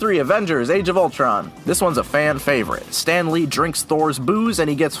 Number 3, Avengers Age of Ultron. This one's a fan favorite. Stan Lee drinks Thor's booze and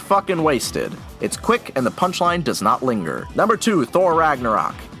he gets fucking wasted. It's quick and the punchline does not linger. Number 2, Thor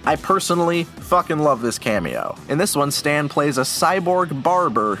Ragnarok. I personally fucking love this cameo. In this one, Stan plays a cyborg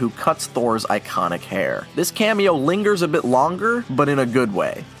barber who cuts Thor's iconic hair. This cameo lingers a bit longer, but in a good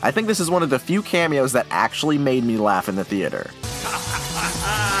way. I think this is one of the few cameos that actually made me laugh in the theater.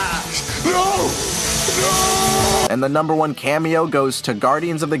 And the number 1 cameo goes to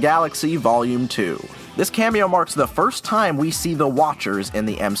Guardians of the Galaxy Volume 2. This cameo marks the first time we see the Watchers in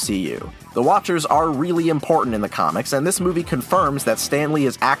the MCU. The Watchers are really important in the comics, and this movie confirms that Stan Lee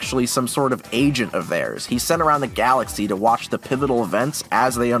is actually some sort of agent of theirs. He's sent around the galaxy to watch the pivotal events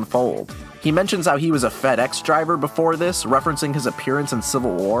as they unfold. He mentions how he was a FedEx driver before this, referencing his appearance in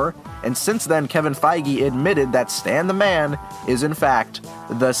Civil War, and since then Kevin Feige admitted that Stan the Man is in fact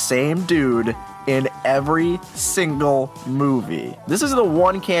the same dude in every single movie. This is the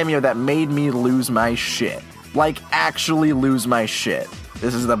one cameo that made me lose my shit. Like, actually lose my shit.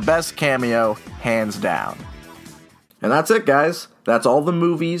 This is the best cameo, hands down. And that's it, guys. That's all the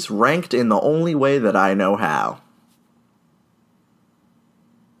movies ranked in the only way that I know how.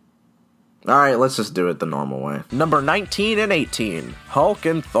 Alright, let's just do it the normal way. Number 19 and 18, Hulk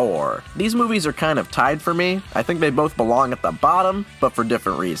and Thor. These movies are kind of tied for me. I think they both belong at the bottom, but for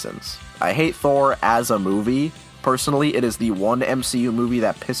different reasons. I hate Thor as a movie. Personally, it is the one MCU movie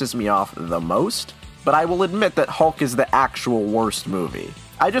that pisses me off the most, but I will admit that Hulk is the actual worst movie.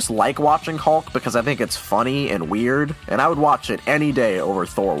 I just like watching Hulk because I think it's funny and weird, and I would watch it any day over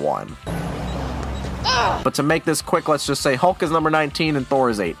Thor 1. But to make this quick, let's just say Hulk is number 19 and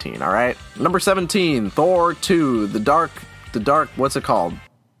Thor is 18, alright? Number 17, Thor 2, the dark, what's it called?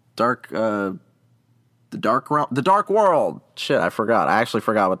 The Dark World. Shit, I forgot. I actually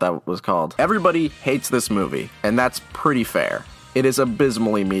forgot what that was called. Everybody hates this movie, and that's pretty fair. It is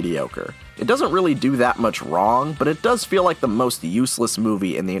abysmally mediocre. It doesn't really do that much wrong, but it does feel like the most useless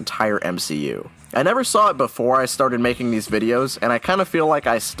movie in the entire MCU. I never saw it before I started making these videos, and I kind of feel like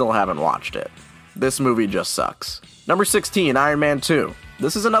I still haven't watched it. This movie just sucks. Number 16, Iron Man 2.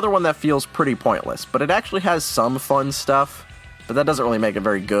 This is another one that feels pretty pointless, but it actually has some fun stuff, but that doesn't really make it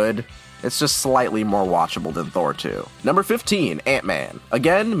very good. It's just slightly more watchable than Thor 2. Number 15, Ant-Man.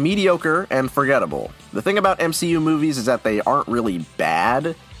 Again, mediocre and forgettable. The thing about MCU movies is that they aren't really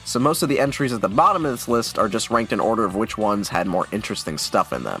bad, so most of the entries at the bottom of this list are just ranked in order of which ones had more interesting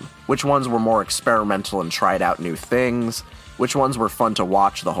stuff in them, which ones were more experimental and tried out new things, which ones were fun to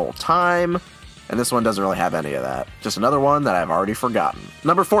watch the whole time, and this one doesn't really have any of that. Just another one that I've already forgotten.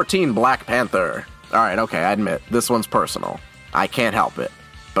 Number 14, Black Panther. Alright, okay, I admit, this one's personal. I can't help it,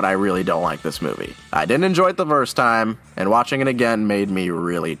 but I really don't like this movie. I didn't enjoy it the first time, and watching it again made me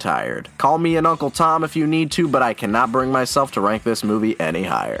really tired. Call me an Uncle Tom if you need to, but I cannot bring myself to rank this movie any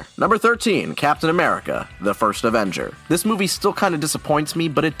higher. Number 13, Captain America, The First Avenger. This movie still kind of disappoints me,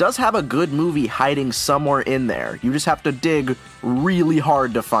 but it does have a good movie hiding somewhere in there. You just have to dig really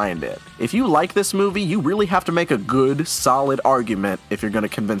hard to find it. If you like this movie, you really have to make a good, solid argument if you're going to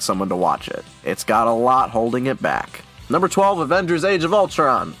convince someone to watch it. It's got a lot holding it back. Number 12, Avengers Age of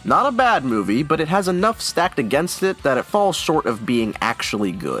Ultron. Not a bad movie, but it has enough stacked against it that it falls short of being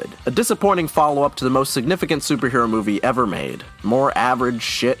actually good. A disappointing follow-up to the most significant superhero movie ever made. More average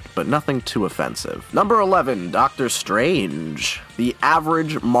shit, but nothing too offensive. Number 11, Doctor Strange. The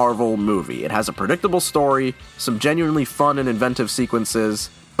average Marvel movie. It has a predictable story, some genuinely fun and inventive sequences,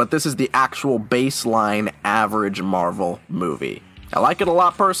 but this is the actual baseline average Marvel movie. I like it a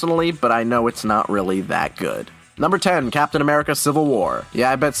lot personally, but I know it's not really that good. Number 10, Captain America Civil War. Yeah,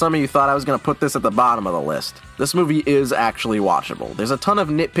 I bet some of you thought I was going to put this at the bottom of the list. This movie is actually watchable. There's a ton of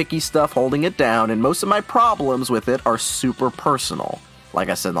nitpicky stuff holding it down, and most of my problems with it are super personal, like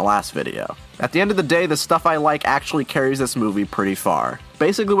I said in the last video. At the end of the day, the stuff I like actually carries this movie pretty far.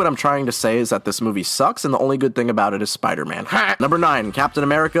 Basically what I'm trying to say is that this movie sucks, and the only good thing about it is Spider-Man. Number 9, Captain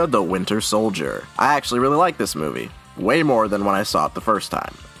America The Winter Soldier. I actually really like this movie. Way more than when I saw it the first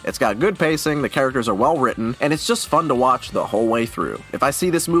time. It's got good pacing, the characters are well written, and it's just fun to watch the whole way through. If I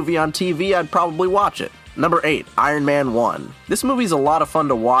see this movie on TV, I'd probably watch it. Number 8, Iron Man 1. This movie's a lot of fun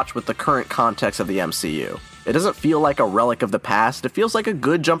to watch with the current context of the MCU. It doesn't feel like a relic of the past, it feels like a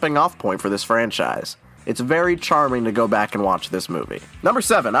good jumping off point for this franchise. It's very charming to go back and watch this movie. Number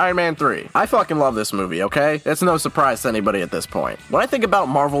 7, Iron Man 3. I fucking love this movie, okay? It's no surprise to anybody at this point. When I think about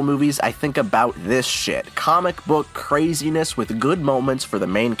Marvel movies, I think about this shit. Comic book craziness with good moments for the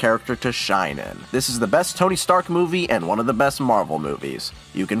main character to shine in. This is the best Tony Stark movie and one of the best Marvel movies.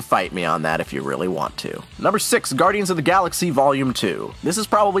 You can fight me on that if you really want to. Number 6, Guardians of the Galaxy Volume 2. This is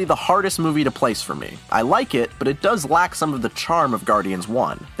probably the hardest movie to place for me. I like it, but it does lack some of the charm of Guardians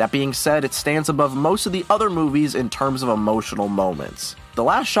 1. That being said, it stands above most of the other movies in terms of emotional moments. The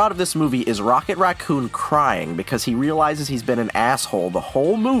last shot of this movie is Rocket Raccoon crying because he realizes he's been an asshole the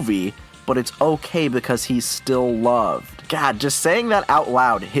whole movie, but it's okay because he's still loved. God, just saying that out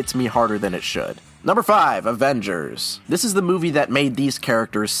loud hits me harder than it should. Number 5, Avengers. This is the movie that made these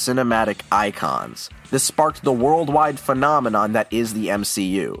characters cinematic icons. This sparked the worldwide phenomenon that is the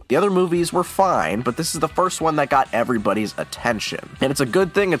MCU. The other movies were fine, but this is the first one that got everybody's attention. And it's a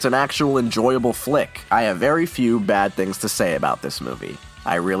good thing it's an actual enjoyable flick. I have very few bad things to say about this movie.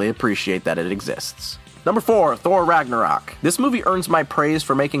 I really appreciate that it exists. Number 4, Thor Ragnarok. This movie earns my praise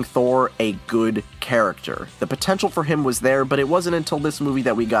for making Thor a good character. The potential for him was there, but it wasn't until this movie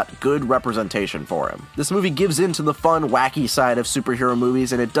that we got good representation for him. This movie gives in to the fun, wacky side of superhero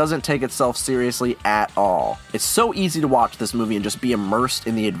movies, and it doesn't take itself seriously at all. It's so easy to watch this movie and just be immersed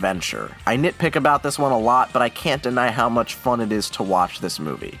in the adventure. I nitpick about this one a lot, but I can't deny how much fun it is to watch this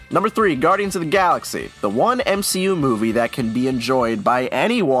movie. Number 3, Guardians of the Galaxy. The one MCU movie that can be enjoyed by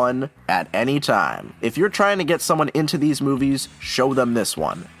anyone at any time. If you're trying to get someone into these movies, show them this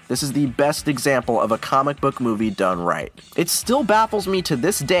one. This is the best example of a comic book movie done right. It still baffles me to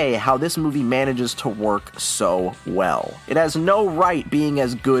this day how this movie manages to work so well. It has no right being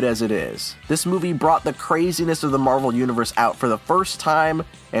as good as it is. This movie brought the craziness of the Marvel Universe out for the first time,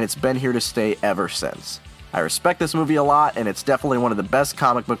 and it's been here to stay ever since. I respect this movie a lot, and it's definitely one of the best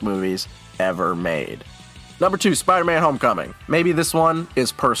comic book movies ever made. Number 2, Spider-Man Homecoming. Maybe this one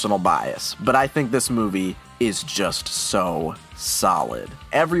is personal bias, but I think this movie is just so solid.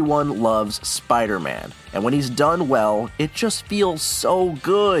 Everyone loves Spider-Man, and when he's done well, it just feels so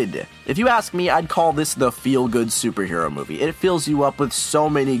good. If you ask me, I'd call this the feel-good superhero movie. It fills you up with so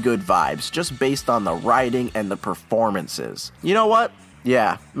many good vibes, just based on the writing and the performances. You know what?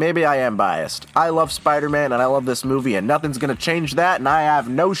 Yeah, maybe I am biased. I love Spider-Man and I love this movie, and nothing's gonna change that, and I have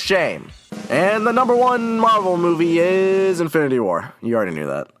no shame. And the number 1 Marvel movie is Infinity War. You already knew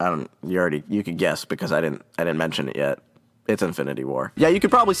that. You could guess because I didn't mention it yet. It's Infinity War. Yeah, you could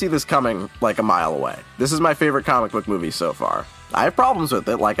probably see this coming like a mile away. This is my favorite comic book movie so far. I have problems with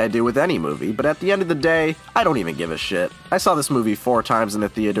it like I do with any movie, but at the end of the day, I don't even give a shit. I saw this movie 4 times in the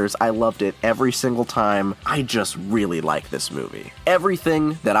theaters. I loved it every single time. I just really like this movie.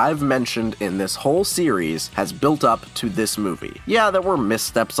 Everything that I've mentioned in this whole series has built up to this movie. Yeah, there were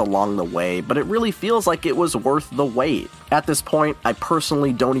missteps along the way, but it really feels like it was worth the wait. At this point, I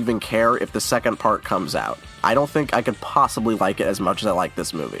personally don't even care if the second part comes out. I don't think I could possibly like it as much as I like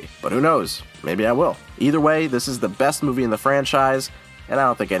this movie, but who knows? Maybe I will. Either way, this is the best movie in the franchise, and I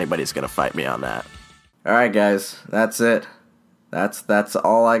don't think anybody's gonna fight me on that. Alright guys, that's it. That's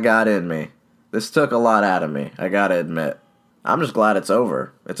all I got in me. This took a lot out of me, I gotta admit. I'm just glad it's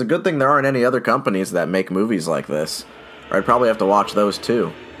over. It's a good thing there aren't any other companies that make movies like this, or I'd probably have to watch those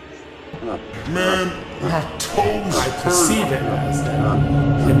too. Man, my toes I perceive it as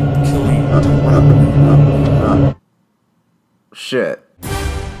him killing Shit.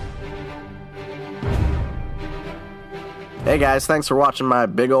 Hey guys, thanks for watching my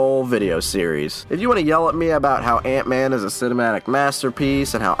big ol' video series. If you want to yell at me about how Ant-Man is a cinematic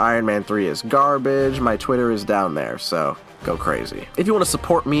masterpiece and how Iron Man 3 is garbage, my Twitter is down there, so go crazy. If you want to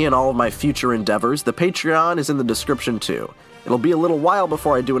support me in all of my future endeavors, the Patreon is in the description too. It'll be a little while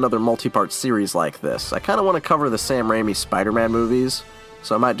before I do another multi-part series like this. I kind of want to cover the Sam Raimi Spider-Man movies,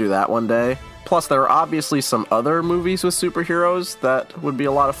 so I might do that one day. Plus, there are obviously some other movies with superheroes that would be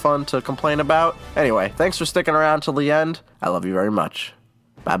a lot of fun to complain about. Anyway, thanks for sticking around till the end. I love you very much.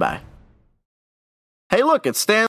 Bye-bye. Hey look, it's Stan.